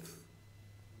truth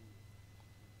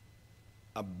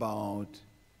about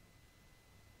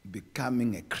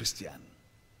becoming a Christian.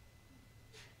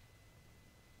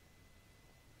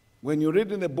 When you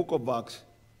read in the book of Acts,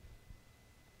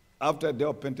 after the day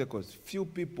of Pentecost, few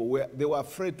people were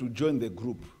afraid to join the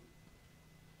group.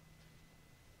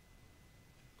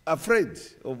 Afraid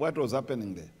of what was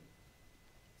happening there.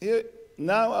 Here,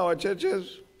 now our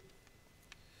churches,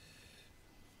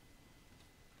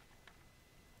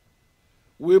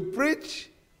 we preach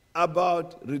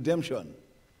about redemption.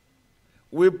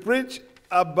 We preach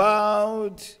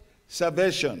about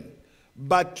salvation,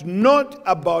 but not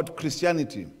about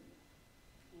Christianity.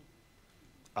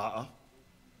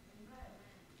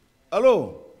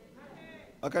 Hello?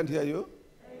 I can't hear you.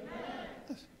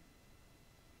 Yes.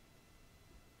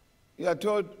 You are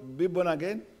told, be born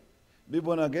again. Be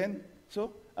born again.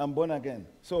 So, I'm born again.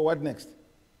 So, what next?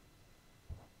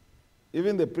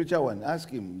 Even the preacher one, ask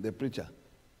him, the preacher,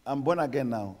 I'm born again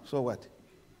now. So what?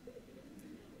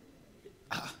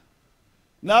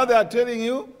 Now they are telling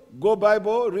you, go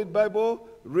Bible,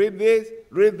 read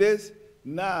this.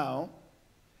 Now,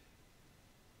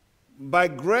 by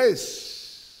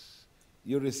grace,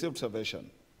 you received salvation.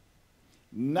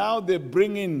 Now they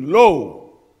bring in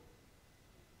law.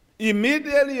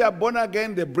 Immediately you are born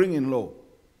again, they bring in law.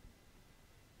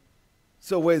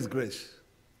 So where is grace?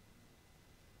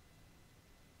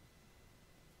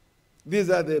 These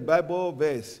are the Bible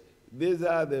verse. These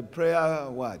are the prayer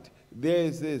what? There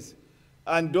is this.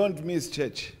 And don't miss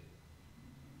church.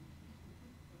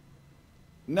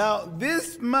 Now,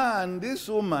 this man, this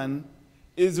woman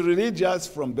is religious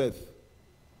from birth.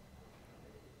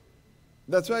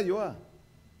 That's why you are.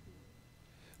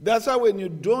 That's why when you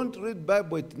don't read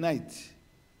Bible at night,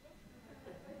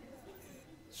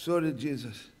 sorry,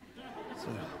 Jesus.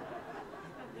 Sorry.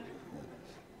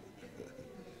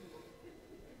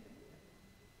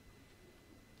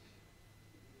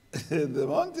 The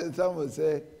mountain, someone would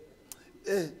say,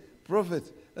 hey, prophet.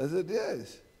 I said,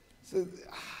 yes. I said,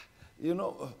 you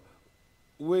know,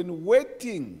 when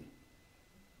waiting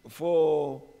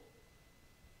for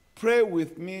pray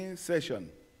with me session,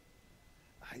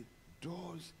 I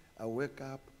doze, I wake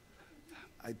up,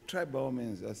 I try by all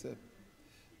means. I said,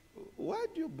 why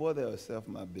do you bother yourself,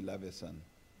 my beloved son?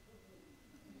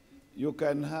 You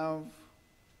can have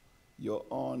your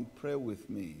own pray with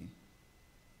me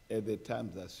at the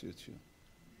times that suits you.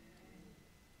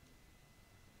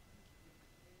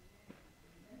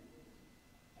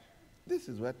 This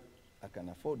is what I can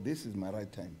afford. This is my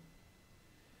right time.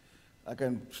 I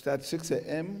can start 6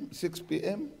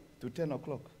 p.m. to 10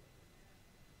 o'clock.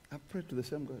 I pray to the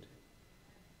same God.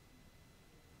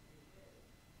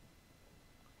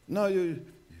 No, you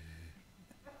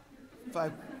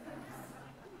 5.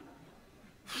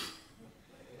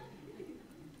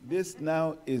 This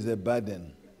now is a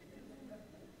burden.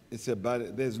 It's a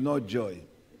burden. There's no joy.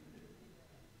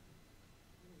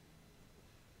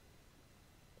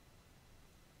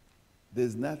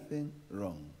 There's nothing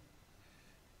wrong.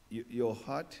 Your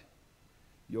heart,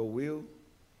 your will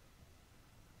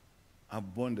are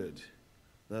bonded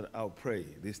that I'll pray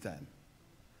this time.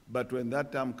 But when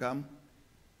that time comes,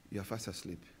 you're fast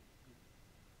asleep.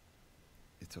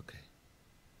 It's okay.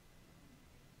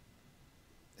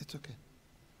 It's okay.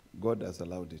 God has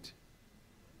allowed it.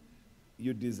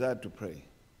 You desire to pray.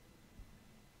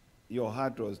 Your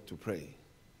heart was to pray.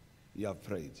 You have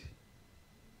prayed.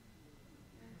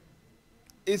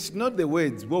 It's not the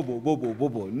words, bobo, bobo,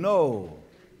 bobo. No.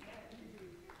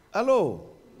 Hello.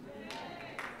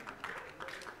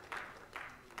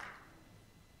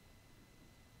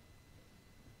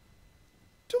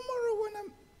 Tomorrow when I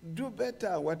do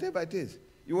better, whatever it is,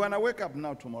 you want to wake up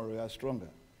now tomorrow, you are stronger.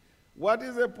 What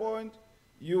is the point?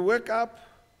 You wake up,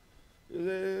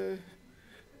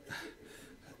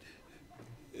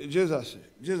 Jesus.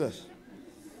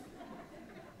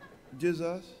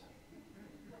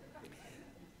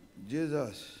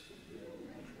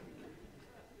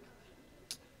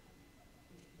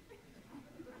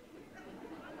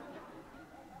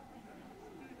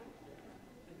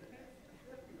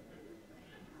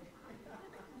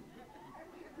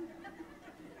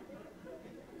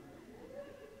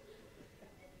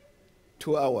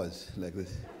 2 hours like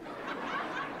this.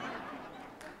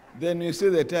 Then you see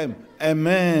the time.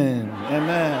 Amen.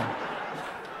 Amen.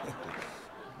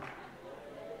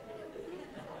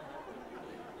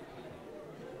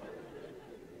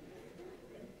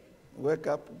 Wake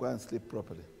up, go and sleep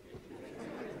properly.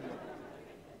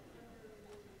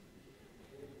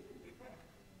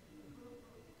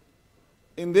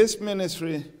 in this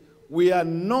ministry, we are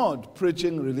not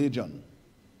preaching religion.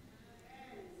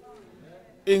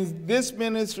 In this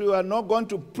ministry, we are not going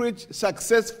to preach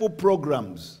successful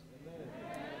programs.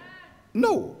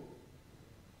 No.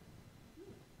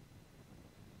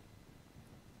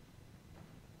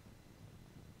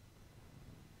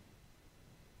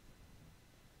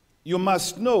 You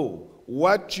must know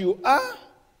what you are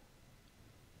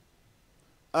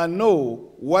and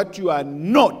know what you are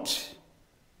not.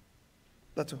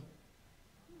 That's all.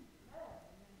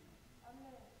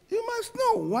 You must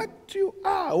know what you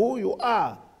are, who you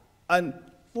are, and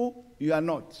who you are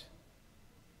not.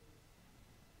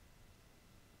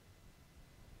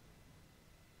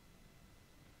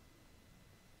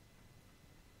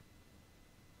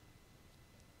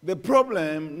 The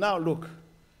problem, now look,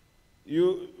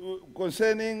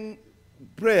 concerning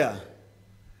prayer,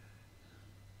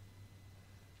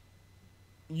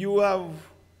 you have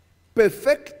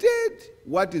perfected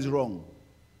what is wrong.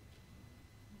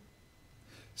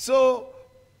 So,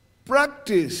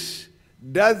 practice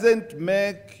doesn't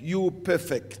make you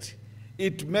perfect.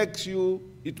 It makes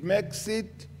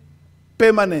it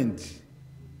permanent.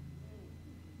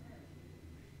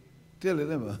 Tell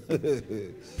them.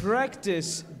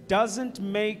 Practice doesn't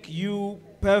make you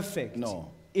perfect. No.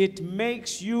 It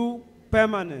makes you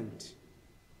permanent.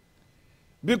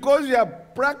 Because you are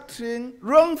practicing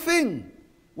wrong thing,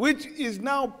 which is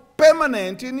now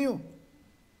permanent in you.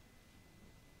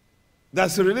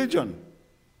 That's religion.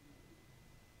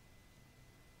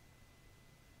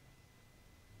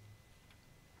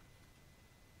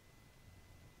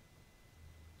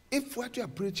 If what you are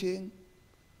preaching,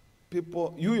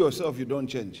 people, you yourself, you don't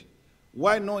change.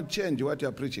 Why not change what you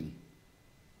are preaching?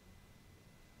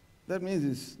 That means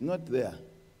it's not there.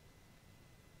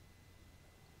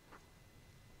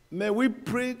 May we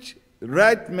preach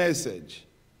right message,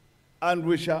 and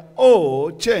we shall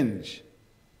all change.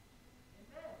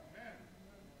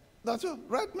 That's all,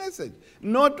 right message.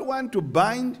 Not want to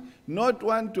bind, not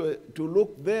want to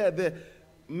look there. The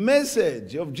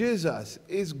message of Jesus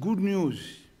is good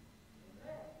news.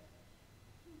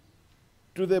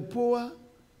 To the poor,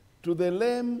 to the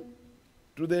lame,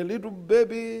 to the little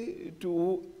baby,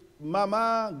 to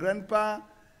mama, grandpa,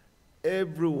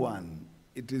 everyone.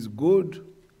 It is good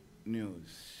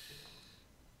news.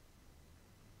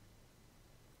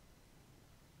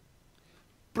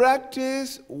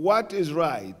 Practice what is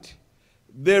right.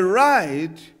 The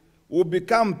right will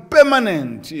become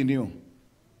permanent in you.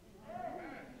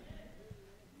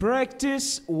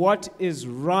 Practice what is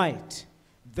right.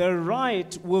 The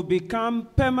right will become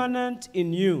permanent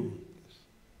in you.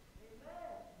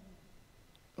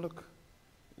 Look,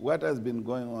 what has been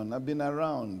going on? I've been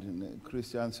around in a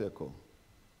Christian circle.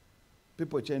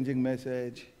 People changing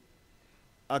message.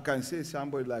 I can see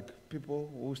somebody like people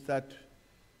who start,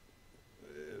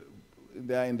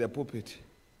 they are in the pulpit.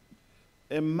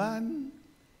 A man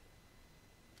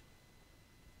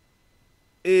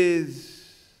is,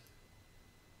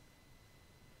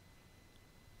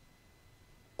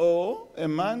 or a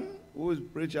man who is a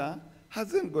preacher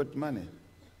hasn't got money,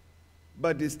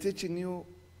 but is teaching you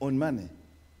on money.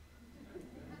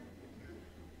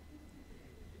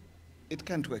 It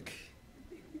can't work.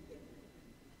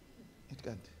 It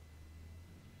can't.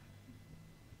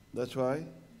 That's why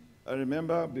I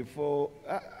remember before,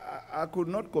 I could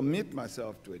not commit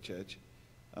myself to a church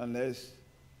unless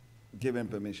given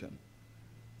permission.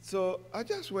 So I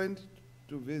just went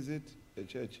to visit a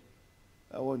church.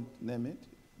 I won't name it,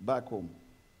 back home.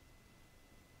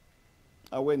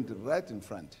 I went right in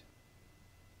front.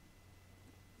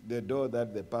 The door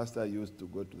that the pastor used to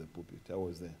go to the pulpit, I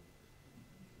was there.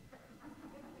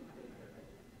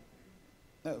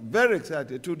 Very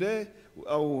excited. Today,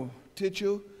 I will teach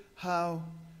you how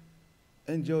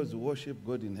angels worship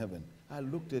God in heaven. I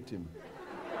looked at him.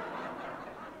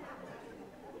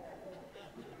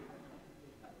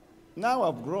 Now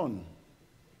I've grown.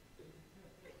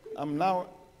 I'm now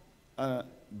a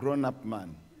grown-up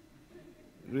man.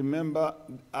 Remember,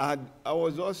 I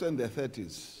was also in the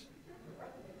 30s.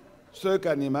 So you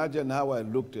can imagine how I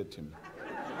looked at him.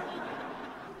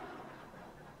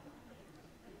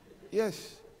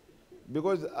 Yes,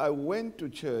 because I went to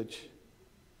church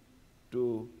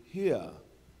to hear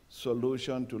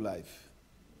solution to life.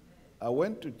 I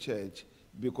went to church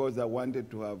because I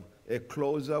wanted to have a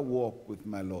closer walk with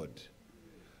my Lord.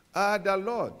 I had a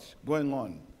lot going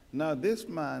on. Now this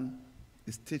man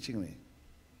is teaching me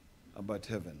about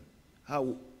heaven,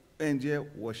 how angels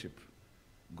worship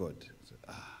God. So,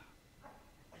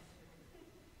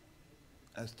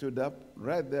 I stood up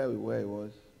right there where I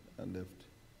was and left.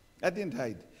 I didn't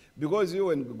hide. Because you,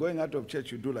 when going out of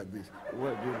church, you do like this.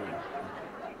 What do you do?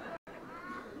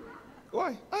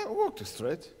 Why? I walked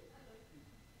straight.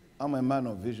 I'm a man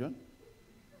of vision.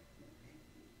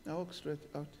 I walked straight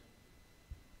out.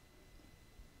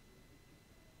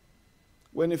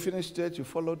 When you finished church, you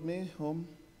followed me home.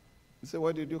 You said,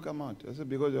 why did you come out? I said,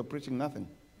 because you're preaching nothing.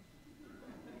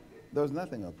 There was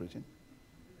nothing you're preaching.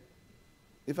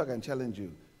 If I can challenge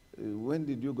you, when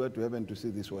did you go to heaven to see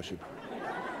this worship?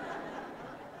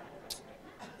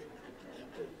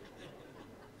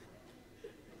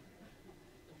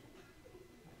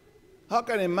 How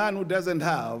can a man who doesn't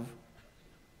have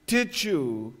teach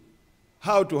you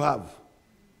how to have?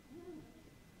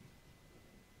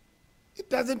 It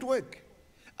doesn't work.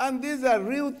 And these are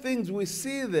real things. We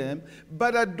see them,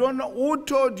 but I don't know who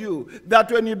told you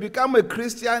that when you become a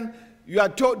Christian, you are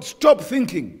told, stop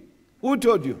thinking. Who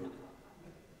told you?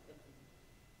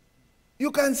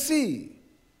 You can see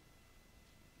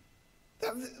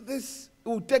that this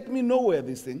will take me nowhere,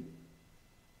 this thing.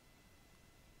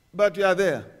 But you are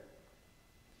there.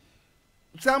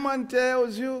 Someone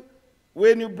tells you,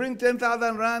 when you bring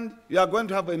 10,000 rand, you are going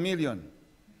to have 1 million.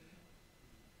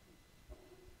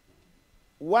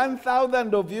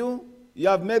 1,000 of you, you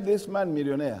have made this man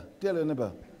millionaire. Tell your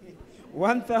neighbor.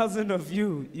 1,000 of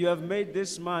you, you have made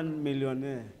this man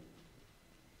millionaire.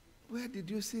 Where did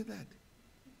you see that?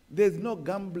 There's no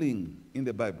gambling in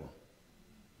the Bible.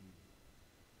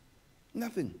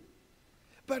 Nothing.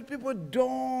 But people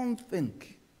don't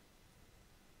think.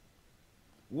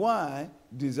 Why?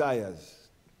 Desires.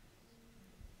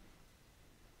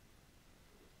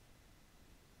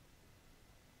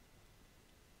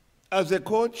 As a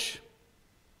coach,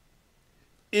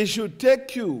 he should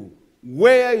take you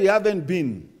where you haven't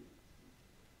been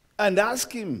and ask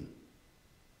him.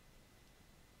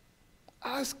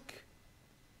 Ask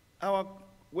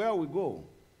where we go.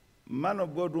 Man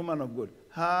of God, woman of God,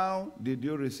 how did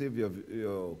you receive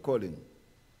your calling?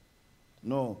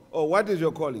 No. Oh, what is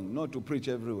your calling? No, to preach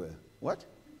everywhere. What?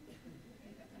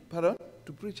 Pardon?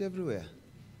 To preach everywhere.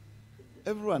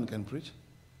 Everyone can preach.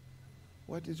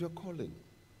 What is your calling?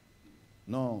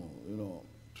 No,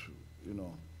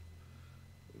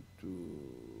 to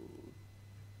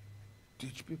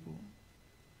teach people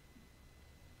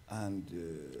and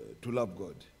to love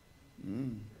God.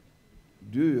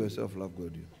 Do you yourself love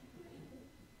God?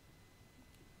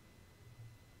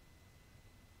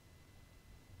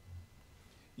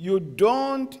 You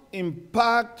don't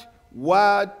impact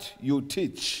what you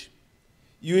teach.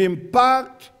 You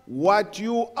impact what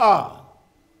you are.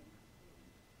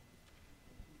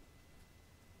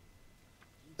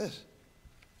 Yes.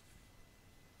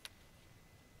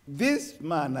 This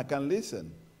man, I can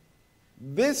listen.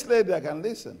 This lady, I can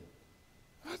listen.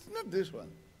 But not this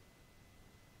one.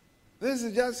 This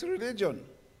is just religion.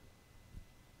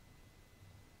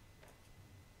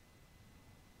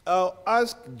 I'll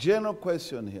ask general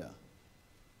question here.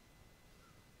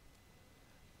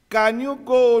 Can you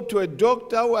go to a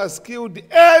doctor who has killed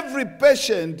every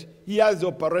patient he has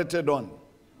operated on?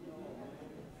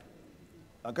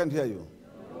 I can't hear you.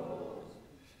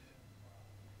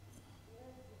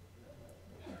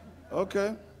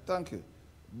 Okay, thank you.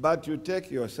 But you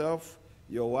take yourself,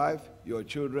 your wife, your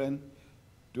children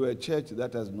to a church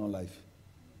that has no life.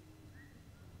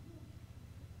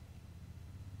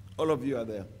 All of you are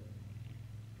there.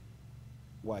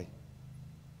 Why?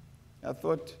 I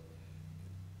thought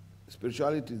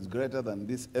spirituality is greater than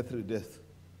this earthly death.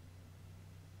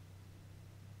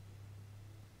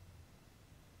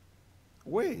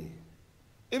 Way.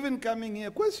 Even coming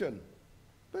here, question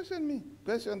me,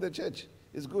 question the church.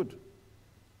 It's good.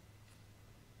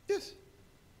 Yes.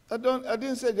 I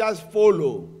didn't say just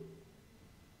follow.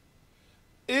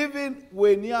 Even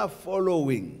when you are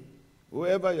following,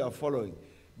 whoever you are following,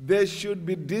 there should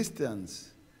be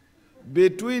distance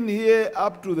between here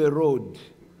up to the road.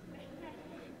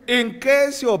 In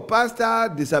case your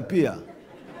pastor disappear.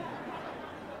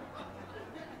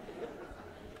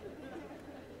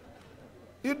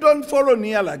 You don't follow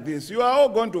near like this. You are all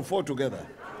going to fall together.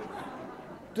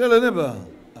 Tell a neighbor.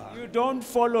 You don't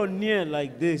follow near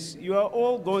like this. You are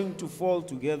all going to fall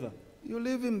together. You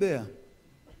leave him there.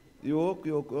 You walk,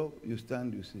 you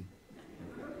stand, you see.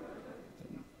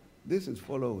 This is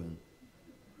following.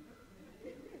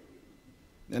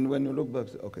 And when you look back,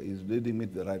 say, okay, he's leading me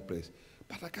to the right place.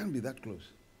 But I can't be that close.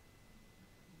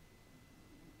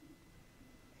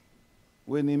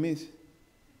 When he miss,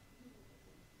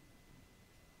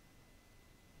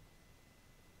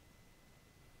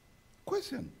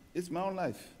 question. It's my own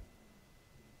life.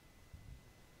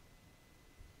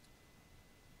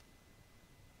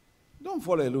 Don't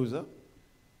follow a loser.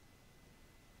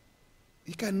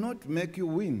 He cannot make you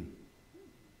win.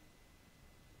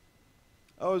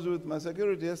 I was with my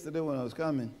security yesterday when I was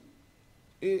coming.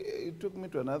 He took me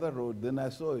to another road. Then I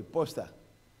saw a poster.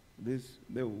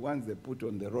 The ones they put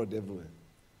on the road everywhere.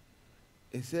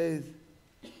 It says,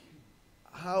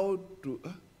 how to,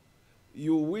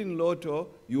 you win lotto,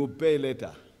 you pay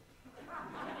later.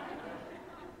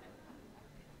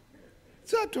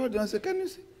 So I told him, I said, can you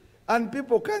see? And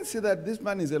people can't see that this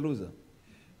man is a loser.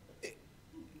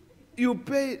 You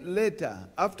pay later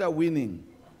after winning.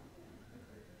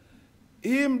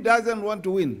 Him doesn't want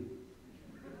to win.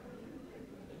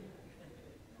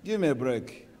 Give me a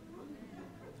break.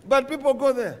 But people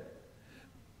go there.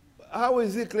 How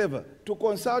is he clever? To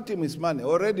consult him is money.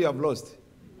 Already I've lost.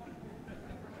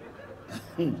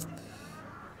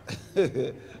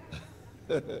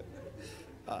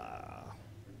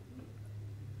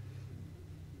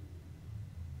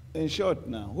 In short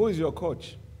now, who is your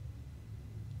coach?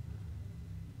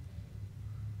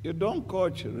 You don't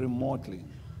coach remotely.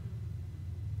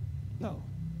 No.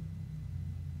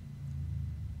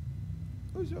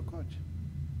 Who's your coach?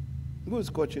 Who's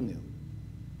coaching you?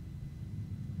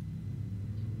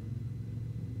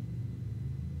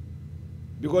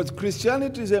 Because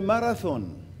Christianity is a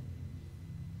marathon.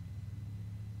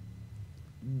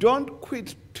 Don't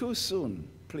quit too soon,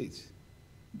 please.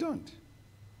 Don't.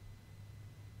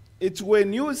 It's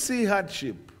when you see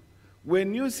hardship,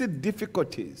 when you see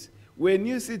difficulties, when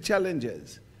you see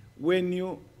challenges, when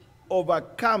you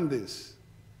overcome this,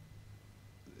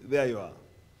 there you are.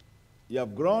 You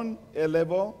have grown a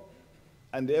level,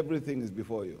 and everything is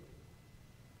before you.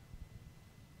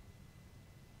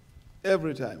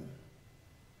 Every time.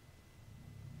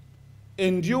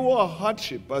 Endure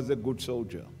hardship as a good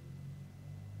soldier.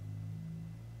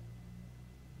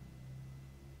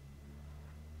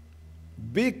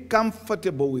 Be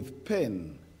comfortable with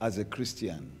pain as a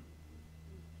Christian.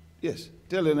 Yes,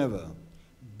 tell your neighbor.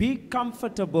 Be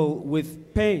comfortable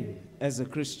with pain as a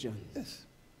Christian. Yes.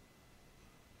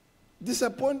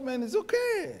 Disappointment is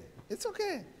okay. It's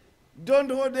okay. Don't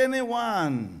hold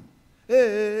anyone.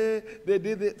 Hey, they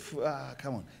did it.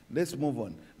 Come on, let's move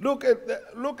on. Look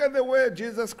at the way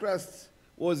Jesus Christ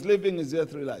was living his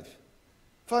earthly life.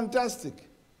 Fantastic.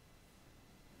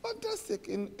 Fantastic.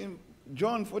 In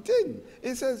John 14,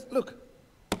 he says, look,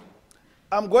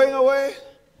 I'm going away.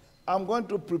 I'm going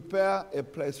to prepare a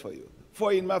place for you.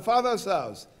 For in my Father's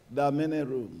house, there are many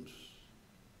rooms.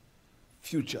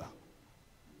 Future.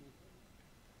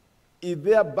 Is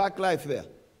there back life there?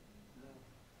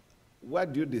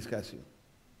 What do you discuss here?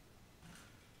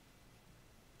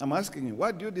 I'm asking you,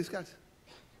 what do you discuss?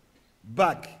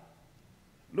 Back.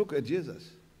 Look at Jesus.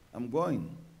 I'm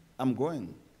going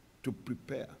to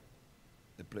prepare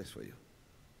a place for you.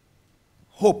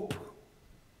 Hope.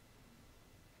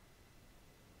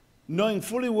 Knowing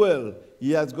fully well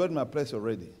he has got my place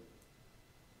already.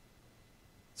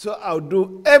 So I'll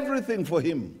do everything for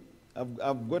him.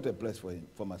 I've got a place for him,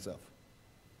 for myself.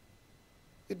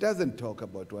 It doesn't talk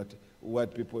about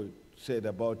what people said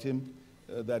about him,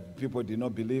 that people did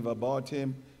not believe about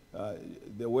him,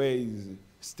 the way his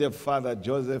stepfather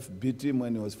Joseph beat him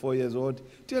when he was 4 years old.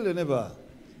 Tell your neighbor.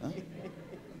 Huh?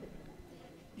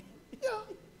 Yeah.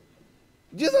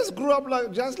 Jesus grew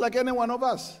up just like any one of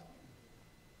us.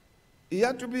 He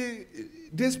had to be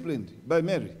disciplined by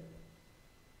Mary.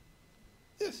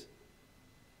 Yes.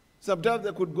 Sometimes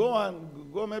they could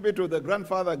go maybe to the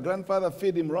grandfather. Grandfather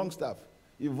feed him wrong stuff.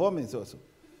 He vomits also.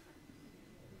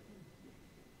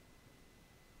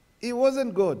 He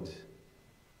wasn't good,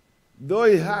 though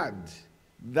he had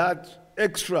that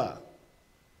extra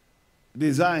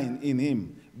design in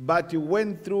him. But he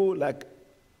went through like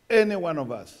any one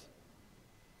of us.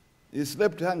 He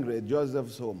slept hungry at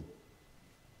Joseph's home.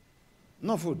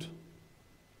 No food.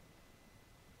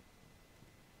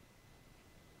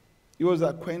 He was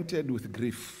acquainted with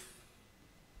grief.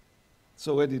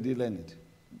 So where did he learn it?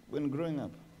 When growing up.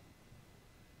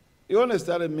 He only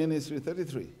started ministry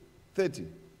 30.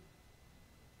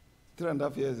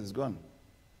 3.5 years is gone.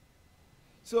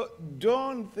 So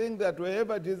don't think that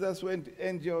wherever Jesus went,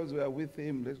 angels were with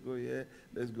him. Let's go here,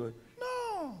 let's go.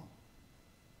 No.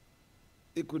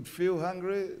 He could feel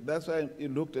hungry. That's why he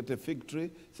looked at a fig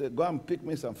tree, said, go and pick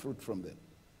me some fruit from them.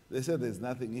 They said there's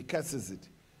nothing. He curses it.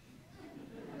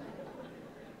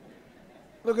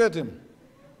 Look at him.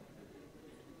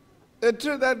 A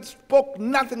tree that spoke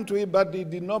nothing to him, but he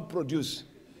did not produce.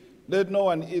 Let no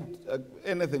one eat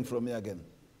anything from me again.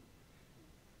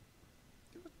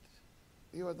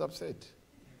 He was upset.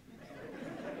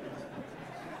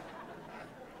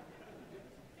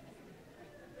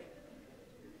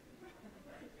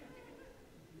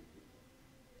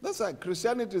 That's why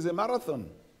Christianity is a marathon.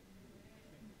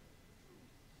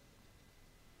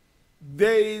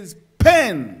 there is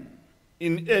pain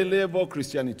in A-level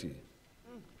Christianity.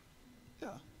 Yeah.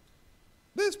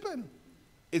 There's pain.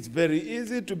 It's very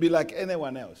easy to be like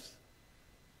anyone else.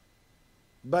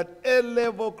 But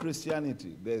A-level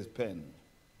Christianity, there's pain.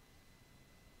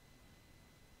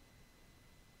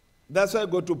 That's why you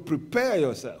got to prepare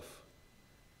yourself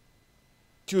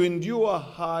to endure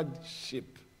hardship.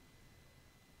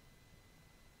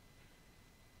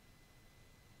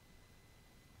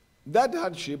 That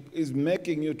hardship is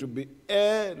making you to be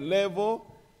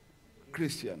A-level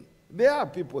Christian. There are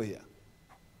people here,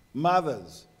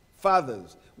 mothers,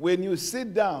 fathers. When you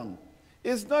sit down,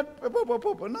 it's not,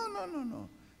 no.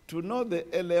 To know the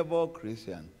A-level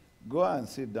Christian, go and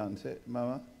sit down and say,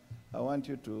 Mama, I want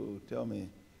you to tell me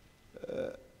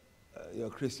your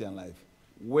Christian life.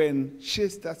 When she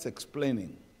starts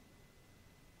explaining,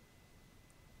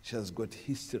 she has got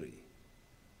history.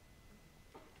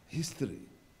 History.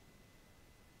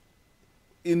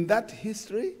 In that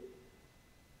history,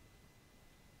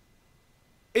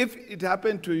 if it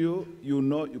happened to you, you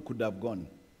know you could have gone.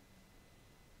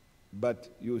 But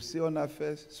you see on her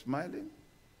face, smiling,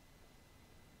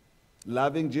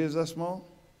 loving Jesus more,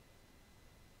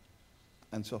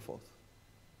 and so forth.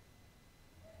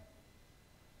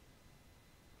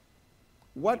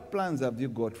 What plans have you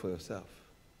got for yourself?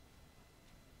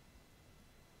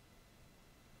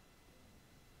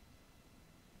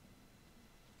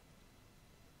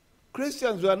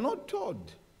 Christians were not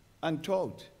taught and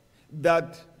told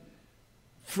that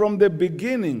from the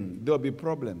beginning there will be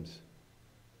problems.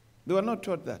 They were not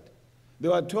taught that. They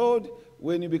were told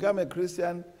when you become a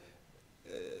Christian,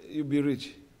 you'll be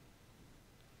rich.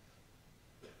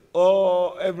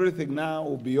 Or everything now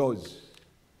will be yours.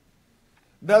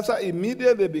 That's why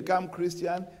immediately they become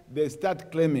Christian, they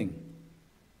start claiming.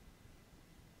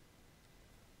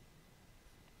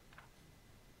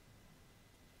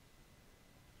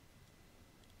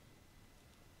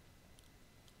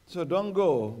 So don't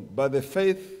go by the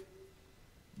faith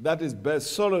that is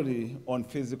based solely on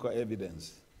physical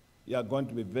evidence. You are going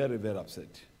to be very, very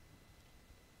upset.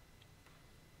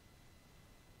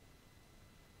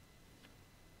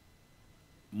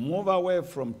 Move away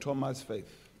from Thomas'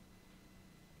 faith.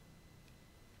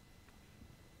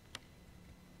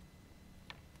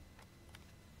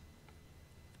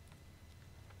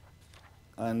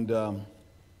 And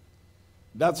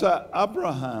that's why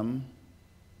Abraham,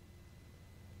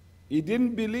 he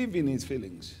didn't believe in his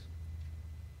feelings.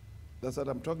 That's what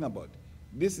I'm talking about.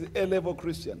 This is A-level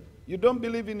Christian. You don't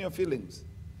believe in your feelings.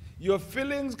 Your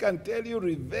feelings can tell you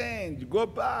revenge. Go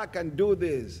back and do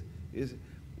this. Is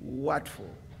what for?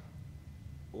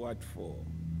 What for?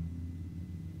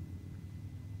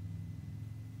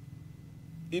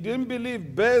 He didn't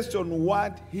believe based on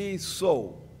what he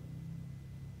saw.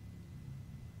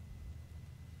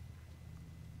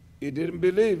 He didn't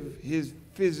believe his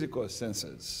physical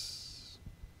senses.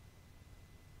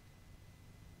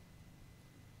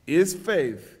 His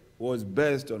faith was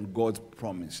based on God's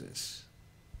promises.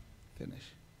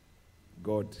 Finish.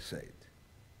 God said.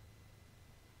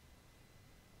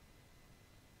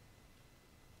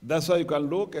 That's why you can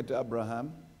look at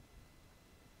Abraham.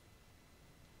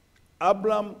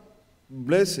 Abraham's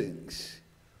blessings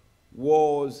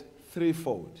was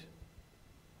threefold.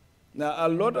 Now, a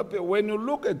lot of people, when you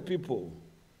look at people,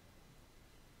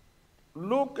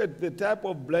 look at the type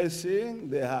of blessing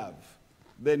they have,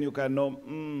 then you can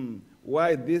know,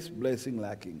 why this blessing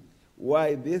lacking?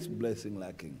 Why this blessing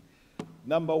lacking?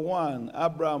 Number one,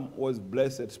 Abraham was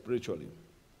blessed spiritually.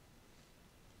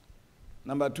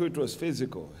 Number two, it was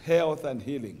physical, health and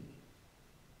healing.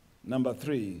 Number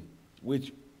three,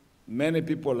 which many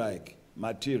people like,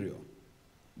 material.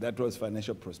 That was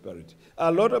financial prosperity.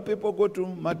 A lot of people go to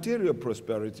material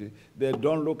prosperity. They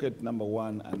don't look at number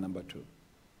one and number two.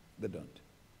 They don't.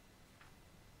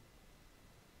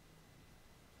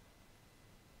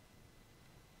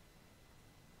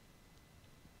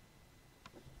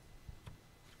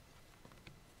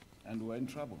 And we're in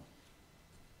trouble.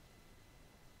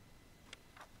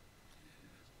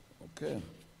 Okay.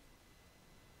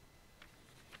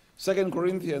 2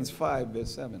 Corinthians 5,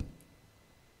 verse 7.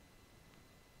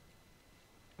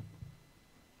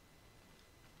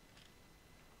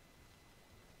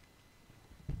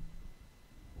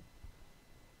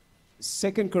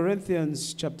 Second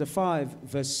Corinthians chapter 5,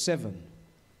 verse 7.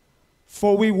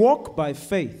 For we walk by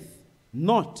faith,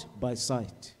 not by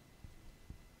sight.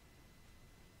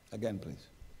 Again, please.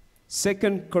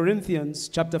 2 Corinthians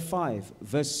chapter 5,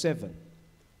 verse 7.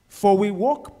 For we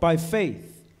walk by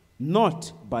faith,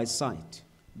 not by sight.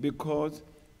 Because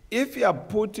if you are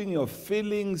putting your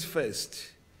feelings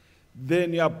first,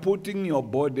 then you are putting your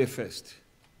body first.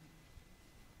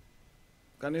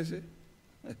 Can you see?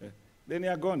 Then you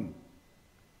are gone.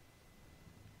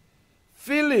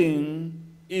 Feeling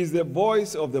is the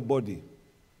voice of the body.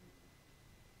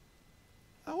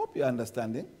 I hope you're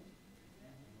understanding.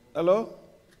 Hello?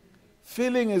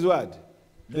 Feeling is what?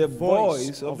 The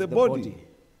voice of the body.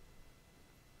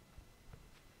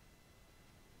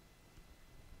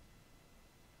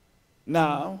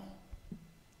 Now,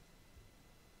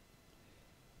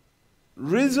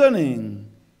 reasoning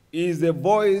is the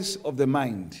voice of the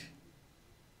mind.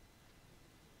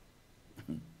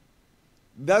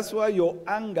 That's why your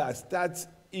anger starts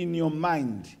in your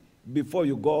mind before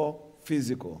you go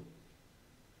physical.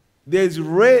 There's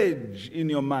rage in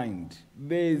your mind.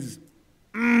 There's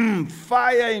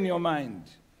fire in your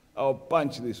mind. I'll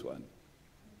punch this one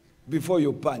before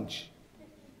you punch.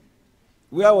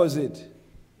 Where was it?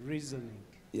 Reasoning.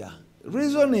 Yeah.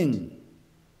 Reasoning.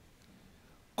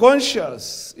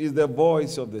 Conscious is the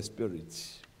voice of the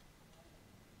Spirit.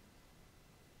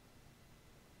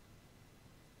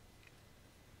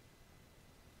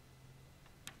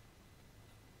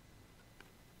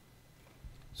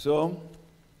 So,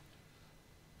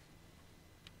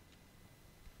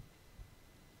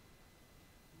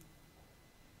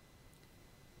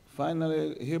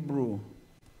 finally, Hebrew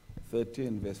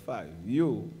 13, verse 5.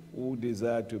 You who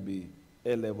desire to be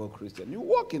A-level Christian, you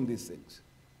walk in these things.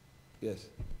 Yes.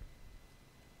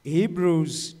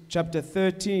 Hebrews chapter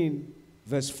 13,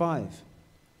 verse 5.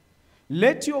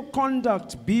 Let your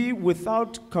conduct be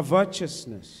without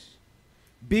covetousness.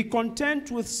 Be content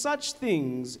with such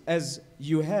things as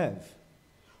you have.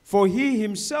 For he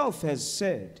himself has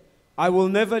said, I will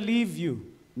never leave you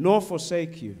nor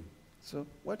forsake you. So,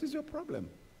 what is your problem?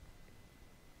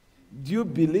 Do you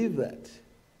believe that?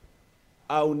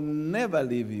 I'll never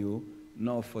leave you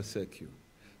nor forsake you.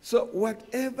 So,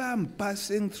 whatever I'm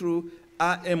passing through,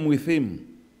 I am with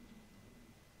him.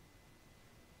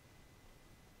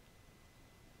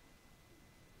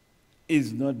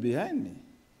 He's not behind me.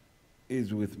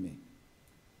 Is with me.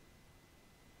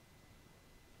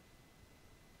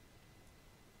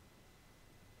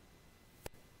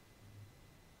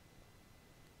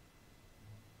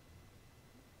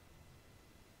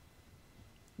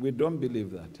 We don't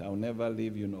believe that. I'll never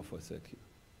leave you nor forsake you.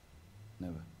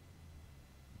 Never.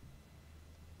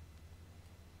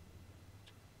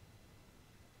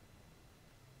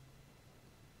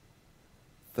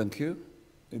 Thank you.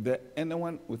 Is there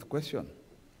anyone with question?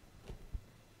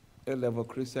 A-level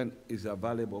Christian is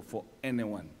available for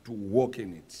anyone to walk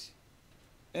in it.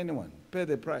 Anyone. Pay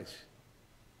the price.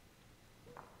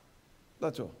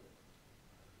 That's all.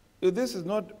 If this is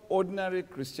not ordinary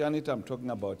Christianity I'm talking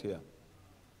about here.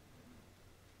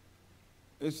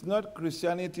 It's not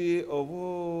Christianity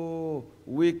of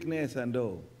weakness and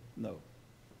all. No.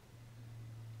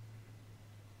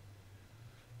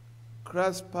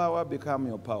 Christ's power become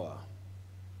your power.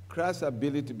 Christ's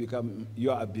ability become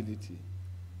your ability.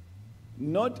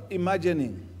 Not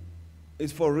imagining.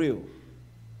 It's for real.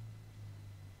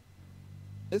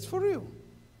 It's for real.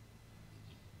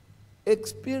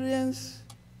 Experience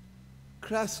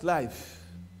Christ's life.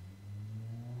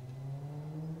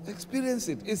 Experience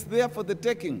it. It's there for the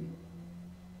taking.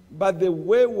 But the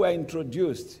way we're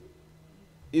introduced,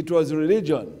 it was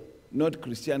religion, not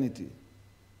Christianity.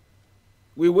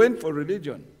 We went for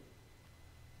religion.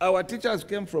 Our teachers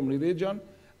came from religion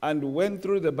and went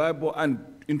through the Bible and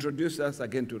introduced us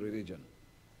again to religion.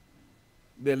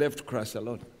 They left Christ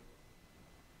alone.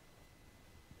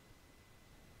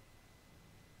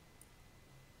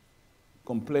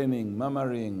 Complaining,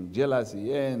 murmuring,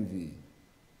 jealousy, envy,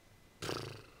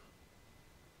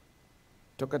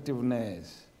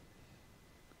 talkativeness,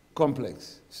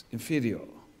 complex, inferior.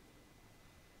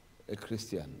 A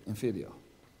Christian, inferior.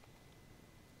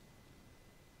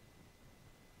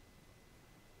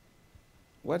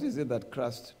 What is it that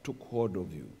Christ took hold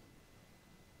of you?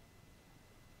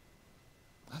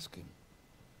 Ask him.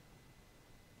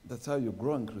 That's how you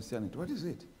grow in Christianity. What is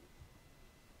it?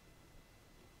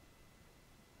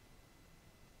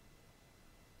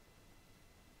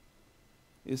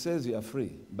 He says you are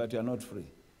free, but you are not free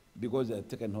because they have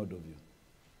taken hold of you.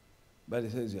 But he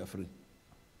says you are free.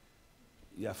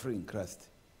 You are free in Christ.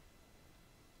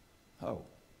 How?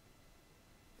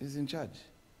 He's in charge.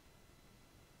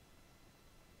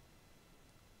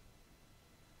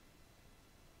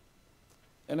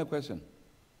 Any question?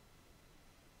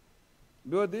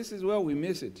 Because this is where we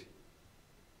miss it.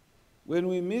 When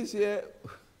we miss here,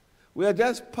 we are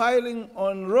just piling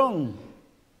on wrong.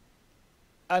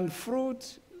 And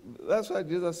fruit, that's why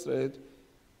Jesus said,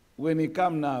 when he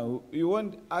come now, he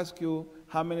won't ask you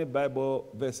how many Bible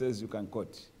verses you can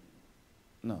quote.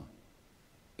 No.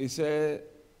 He said,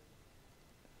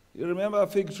 You remember a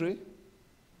fig tree?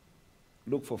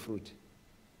 Look for fruit.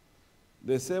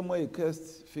 The same way he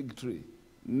cursed fig tree,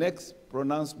 next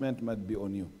pronouncement might be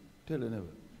on you. Tell a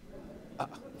neighbor.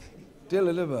 Tell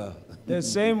a neighbor. The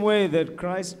same way that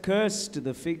Christ cursed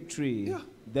the fig tree, Yeah.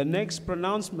 the next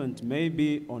pronouncement may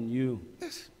be on you.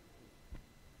 Yes.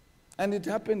 And it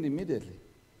happened immediately.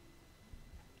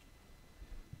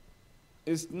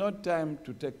 It's not time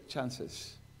to take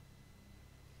chances.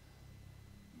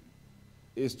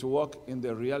 It's to walk in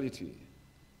the reality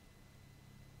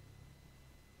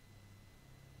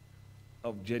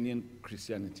of genuine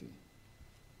Christianity.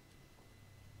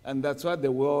 And that's what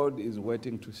the world is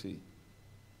waiting to see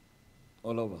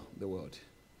all over the world.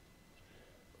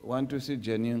 Want to see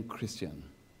genuine Christian.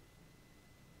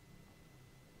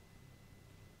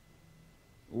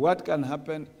 What can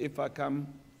happen if I come,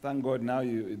 thank God now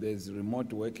there's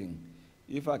remote working.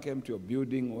 If I came to a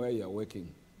building where you're working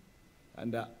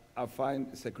and I find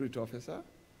a security officer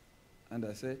and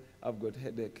I say, I've got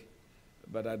headache,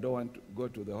 but I don't want to go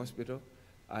to the hospital.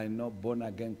 I know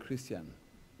born-again Christian.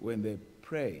 When they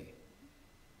pray,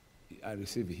 I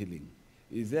receive healing.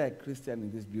 Is there a Christian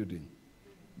in this building?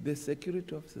 The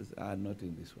security officers are not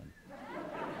in this one.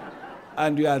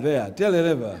 And you are there. Tell a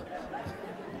neighbor.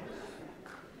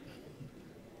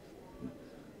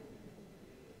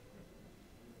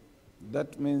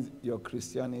 That means your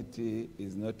Christianity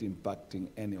is not impacting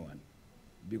anyone,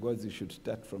 because you should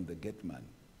start from the gate man.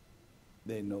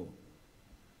 They know.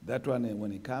 That one,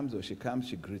 when he comes or she comes,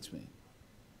 she greets me.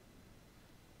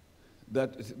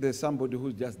 That there's somebody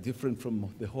who's just different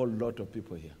from the whole lot of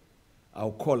people here.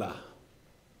 I'll call her.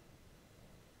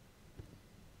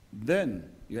 Then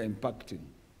you're impacting.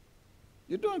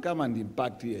 You don't come and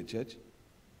impact here, church.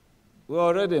 We're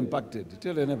already impacted.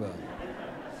 Tell your neighbor.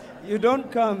 You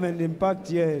don't come and impact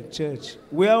here at church.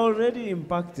 We are already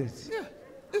impacted. Yeah,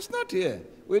 it's not here.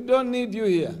 We don't need you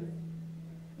here.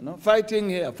 You know, fighting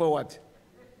here for what?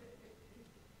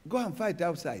 Go and fight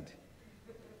outside.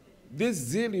 This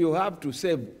zeal you have to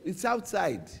save, it's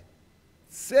outside.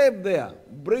 Save there.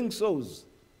 Bring souls.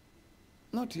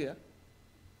 Not here.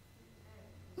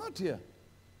 Not here.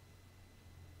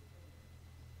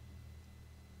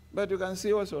 But you can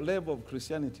see also level of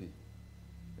Christianity.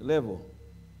 Level.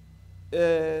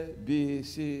 A, B,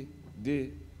 C,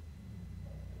 D,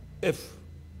 F.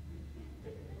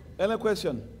 Any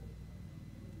question?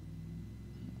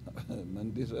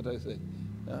 Man, this is what I say.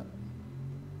 Yeah.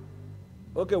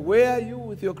 Okay, where are you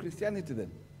with your Christianity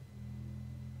then?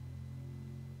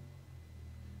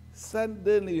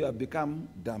 Suddenly you have become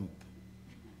damp.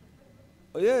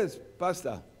 Oh, yes,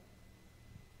 Pastor.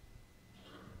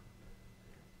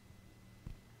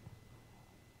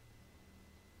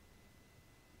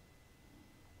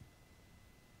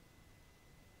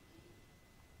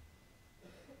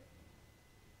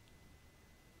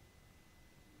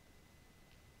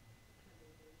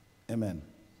 Amen.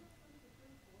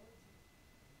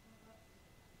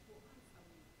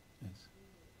 Yes.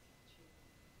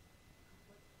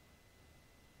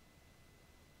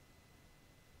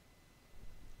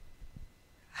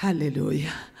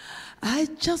 Hallelujah. I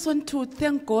just want to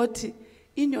thank God.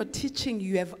 In your teaching,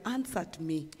 you have answered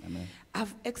me. Amen.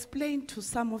 I've explained to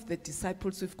some of the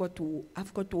disciples,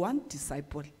 I've got one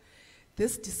disciple.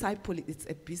 This disciple is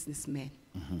a businessman,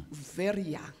 very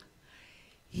young.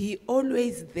 He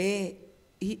always there,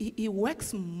 he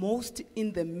works most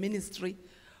in the ministry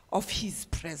of his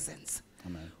presence.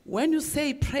 Amen. When you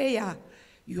say prayer,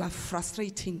 you are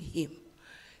frustrating him.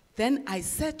 Then I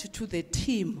said to the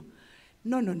team,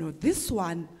 no, this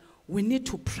one, we need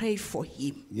to pray for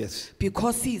him. Yes.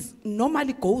 Because he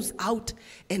normally goes out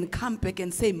and come back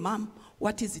and say, Mom,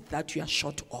 what is it that you are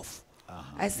short of?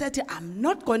 I said, I'm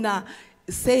not going to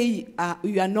say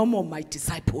you are no more my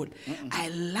disciple. I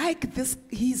like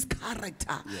his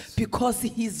character, because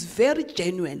he's very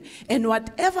genuine. And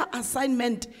whatever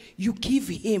assignment you give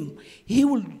him, he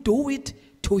will do it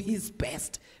to his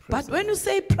best. But when you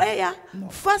say prayer,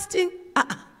 fasting,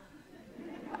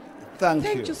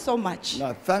 Thank you so much.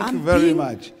 No, thank you very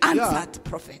much. Answered,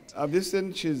 Prophet. I've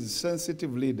listened, she's a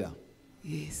sensitive leader.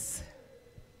 Yes.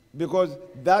 Because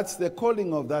that's the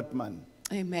calling of that man.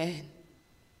 Amen.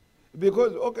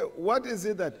 Because, okay, what is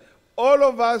it that all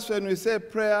of us, when we say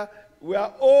prayer, we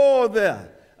are all there.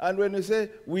 And when we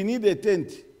say we need a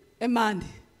tent, Amen.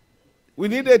 We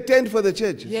need a tent for the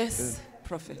church. Yes,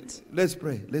 Prophet. Let's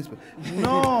pray. Let's pray.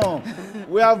 No,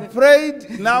 we have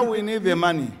prayed. Now we need the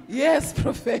money. Yes,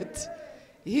 Prophet.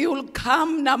 He will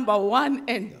come number one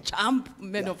and jump,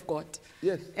 man of God.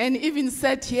 Yes. And even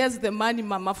said, here's the money,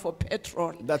 Mama, for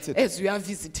petrol. That's it. As we are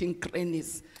visiting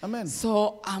Grannies. Amen.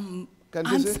 So Can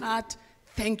you say? answered.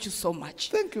 Thank you so much.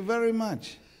 Thank you very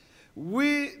much.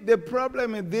 The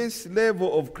problem in this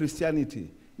level of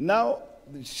Christianity, now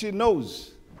she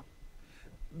knows.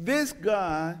 This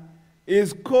guy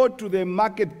is called to the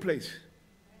marketplace,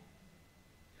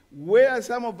 where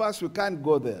some of us, we can't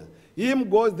go there. Him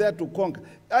goes there to conquer.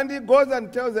 And he goes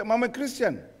and tells them, I'm a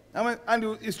Christian. And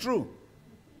it's true.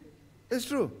 It's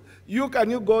true. Can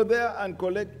you go there and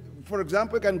collect, for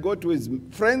example, you can go to his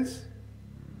friends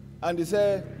and he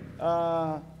say,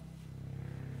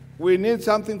 we need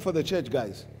something for the church,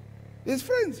 guys. His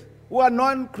friends who are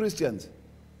non-Christians.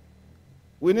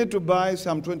 We need to buy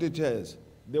some 20 chairs.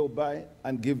 They will buy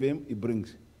and give him, he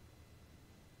brings.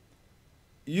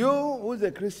 You, who's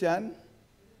a Christian,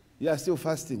 you are still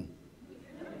fasting.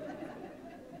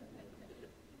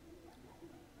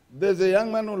 There's a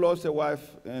young man who lost a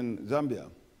wife in Zambia.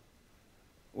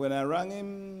 When I rang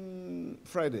him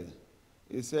Friday,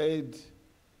 he said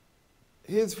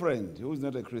his friend, who's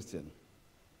not a Christian,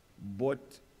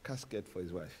 bought casket for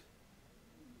his wife.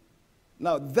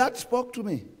 Now, that spoke to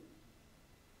me.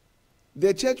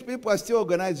 The church people are still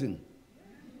organizing.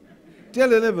 Tell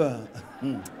the neighbor.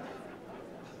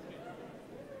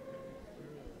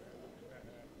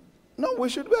 No, we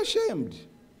should be ashamed.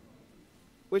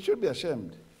 We should be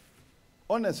ashamed.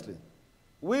 Honestly.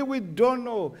 We don't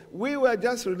know. We were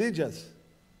just religious.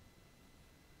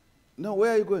 No,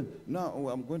 where are you going? No,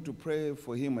 I'm going to pray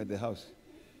for him at the house.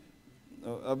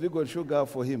 Have you got sugar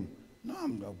for him? No,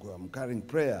 I'm carrying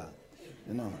prayer.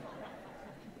 You know.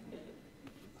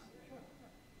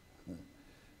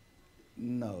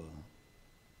 No.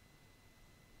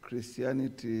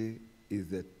 Christianity is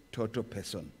the total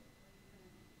person.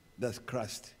 That's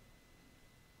Christ.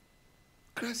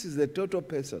 Christ is the total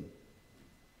person.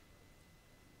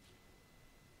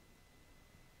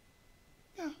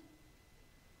 Yeah.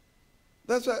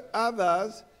 That's why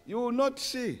others, you will not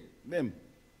see them.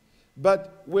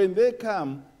 But when they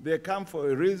come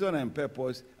for a reason and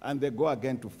purpose, and they go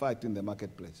again to fight in the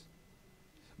marketplace.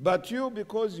 But you,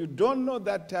 because you don't know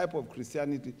that type of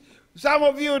Christianity, some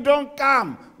of you don't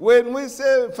come when we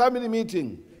say family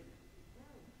meeting.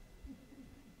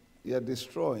 You are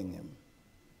destroying him.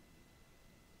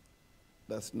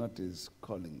 That's not his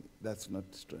calling. That's not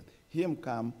strength. Him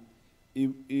come,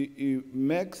 he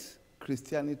makes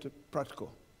Christianity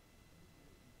practical.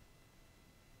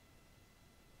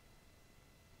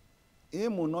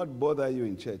 Him will not bother you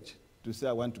in church to say,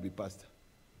 I want to be pastor.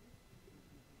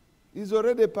 He's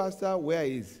already a pastor where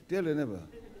he is. Tell the neighbor.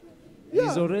 Yeah.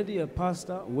 He's already a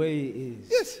pastor where he is.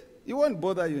 Yes. He won't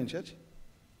bother you in church.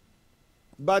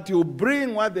 But you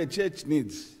bring what the church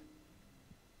needs.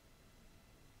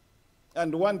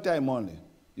 And one time only.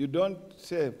 You don't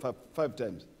say 5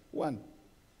 times. 1.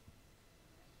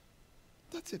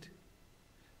 That's it.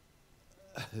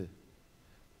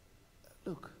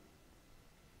 Look.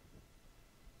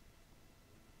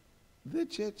 The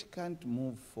church can't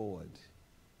move forward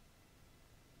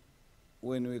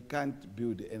when we can't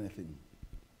build anything.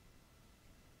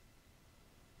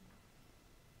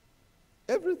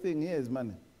 Everything here is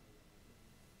money.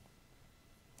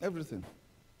 Everything.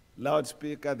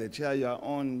 Loudspeaker, the chair you're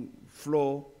on,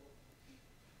 floor,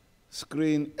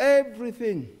 screen,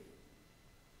 everything.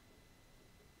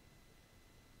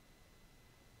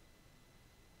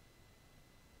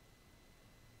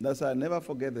 That's why I never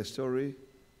forget the story.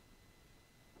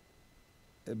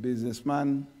 A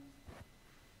businessman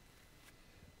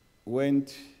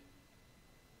went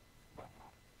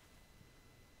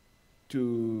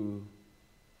to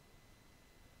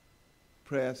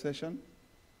prayer session.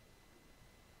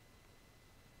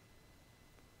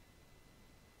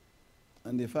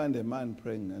 And he found a man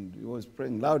praying, and he was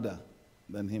praying louder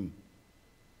than him.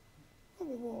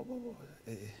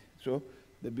 So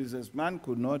the businessman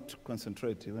could not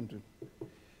concentrate. He went to,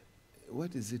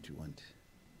 what is it you want?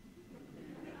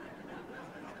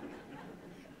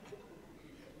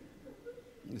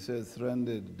 He said,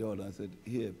 $300. I said,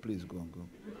 here, please go.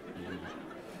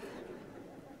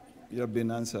 You have been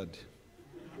answered.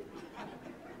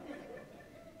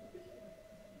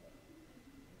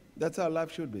 That's how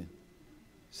life should be.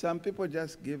 Some people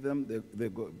just give them, they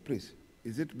go, please,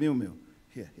 is it meal?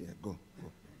 Here, go.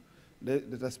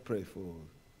 Let us pray for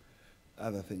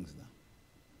other things now.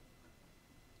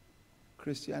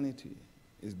 Christianity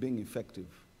is being effective.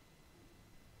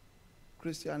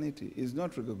 Christianity is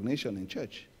not recognition in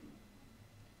church.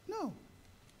 No.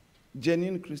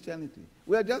 Genuine Christianity.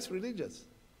 We are just religious.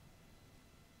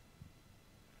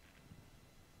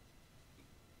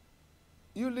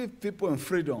 You leave people in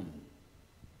freedom.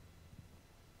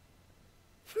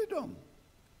 Freedom.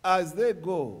 As they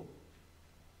go,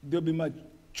 they'll be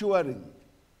maturing.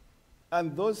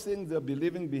 And those things they'll be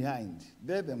leaving behind,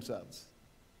 they themselves.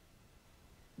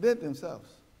 They themselves.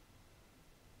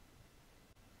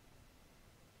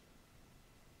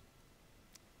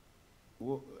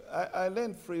 I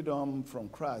learned freedom from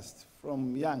Christ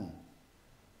from young.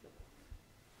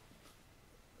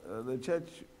 The church,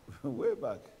 way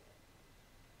back,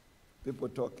 people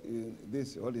talk in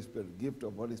this Holy Spirit, gift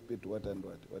of Holy Spirit, what and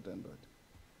what, what and what.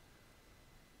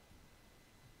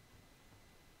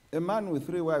 A man with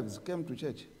 3 wives came to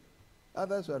church.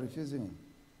 Others were refusing him.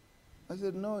 I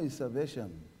said, no, it's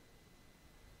salvation.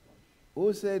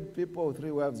 Who said people with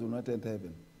 3 wives will not enter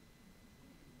heaven?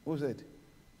 Who said?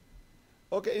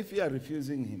 Okay, if you are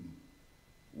refusing him,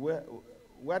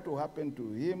 what will happen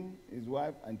to him, his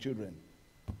wife, and children?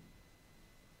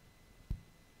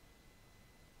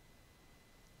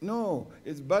 No,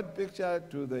 it's bad picture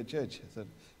to the church.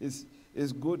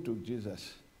 It's good to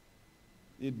Jesus.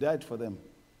 He died for them.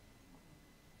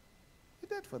 He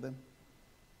died for them.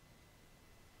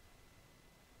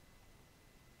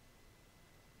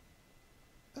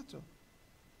 That's all.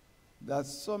 There's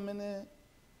so many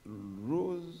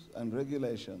rules and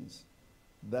regulations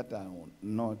that are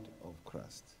not of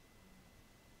Christ.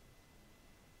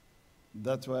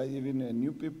 That's why even when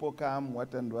new people come,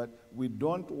 what and what, we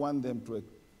don't want them to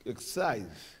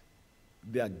exercise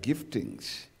their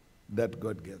giftings that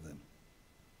God gave them.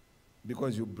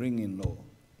 Because you bring in law.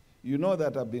 You know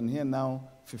that I've been here now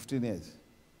 15 years.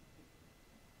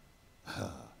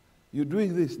 You're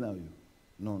doing this now.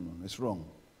 No, it's wrong.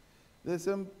 There's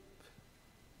some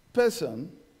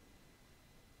person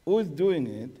who's doing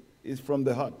it is from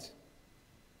the heart.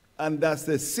 And that's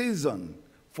the season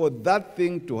for that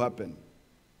thing to happen.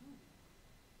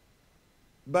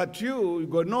 But you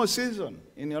got no season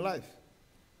in your life.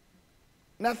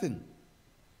 Nothing.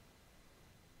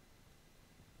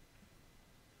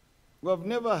 We've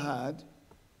never had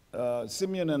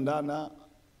Simeon and Anna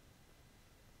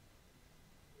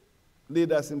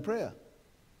lead us in prayer.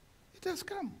 It has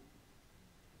come.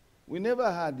 We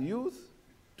never had youth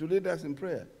to lead us in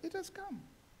prayer. It has come.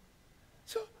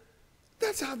 So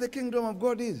that's how the kingdom of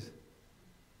God is.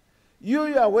 You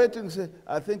are waiting to say,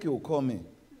 I think he will call me.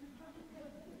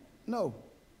 No.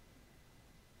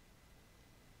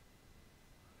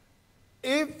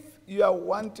 If you are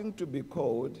wanting to be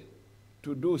called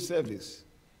to do service,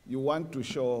 you want to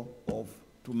show off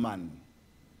to man.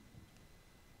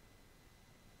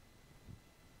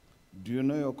 Do you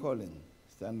know your calling?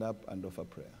 Stand up and offer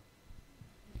prayer.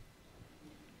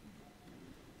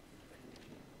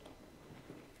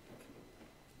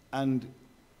 And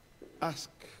ask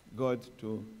God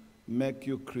to make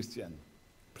you Christian,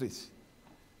 please.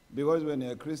 Because when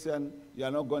you're a Christian, you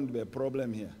are not going to be a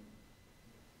problem here.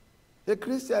 A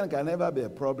Christian can never be a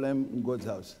problem in God's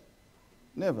house.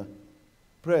 Never.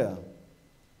 Prayer.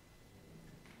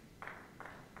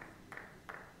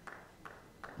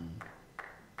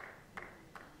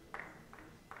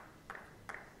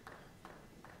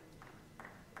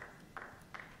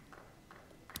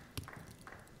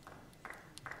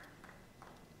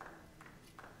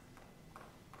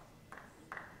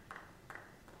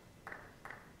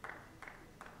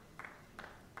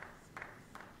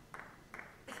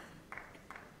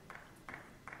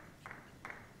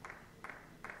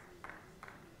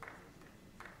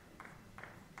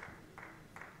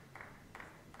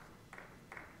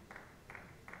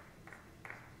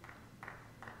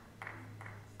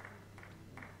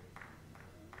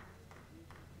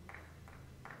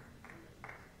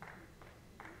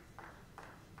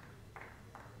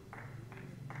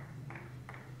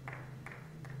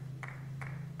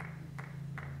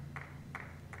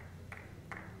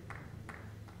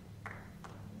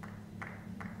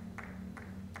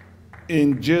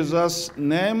 In Jesus'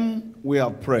 name we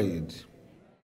have prayed.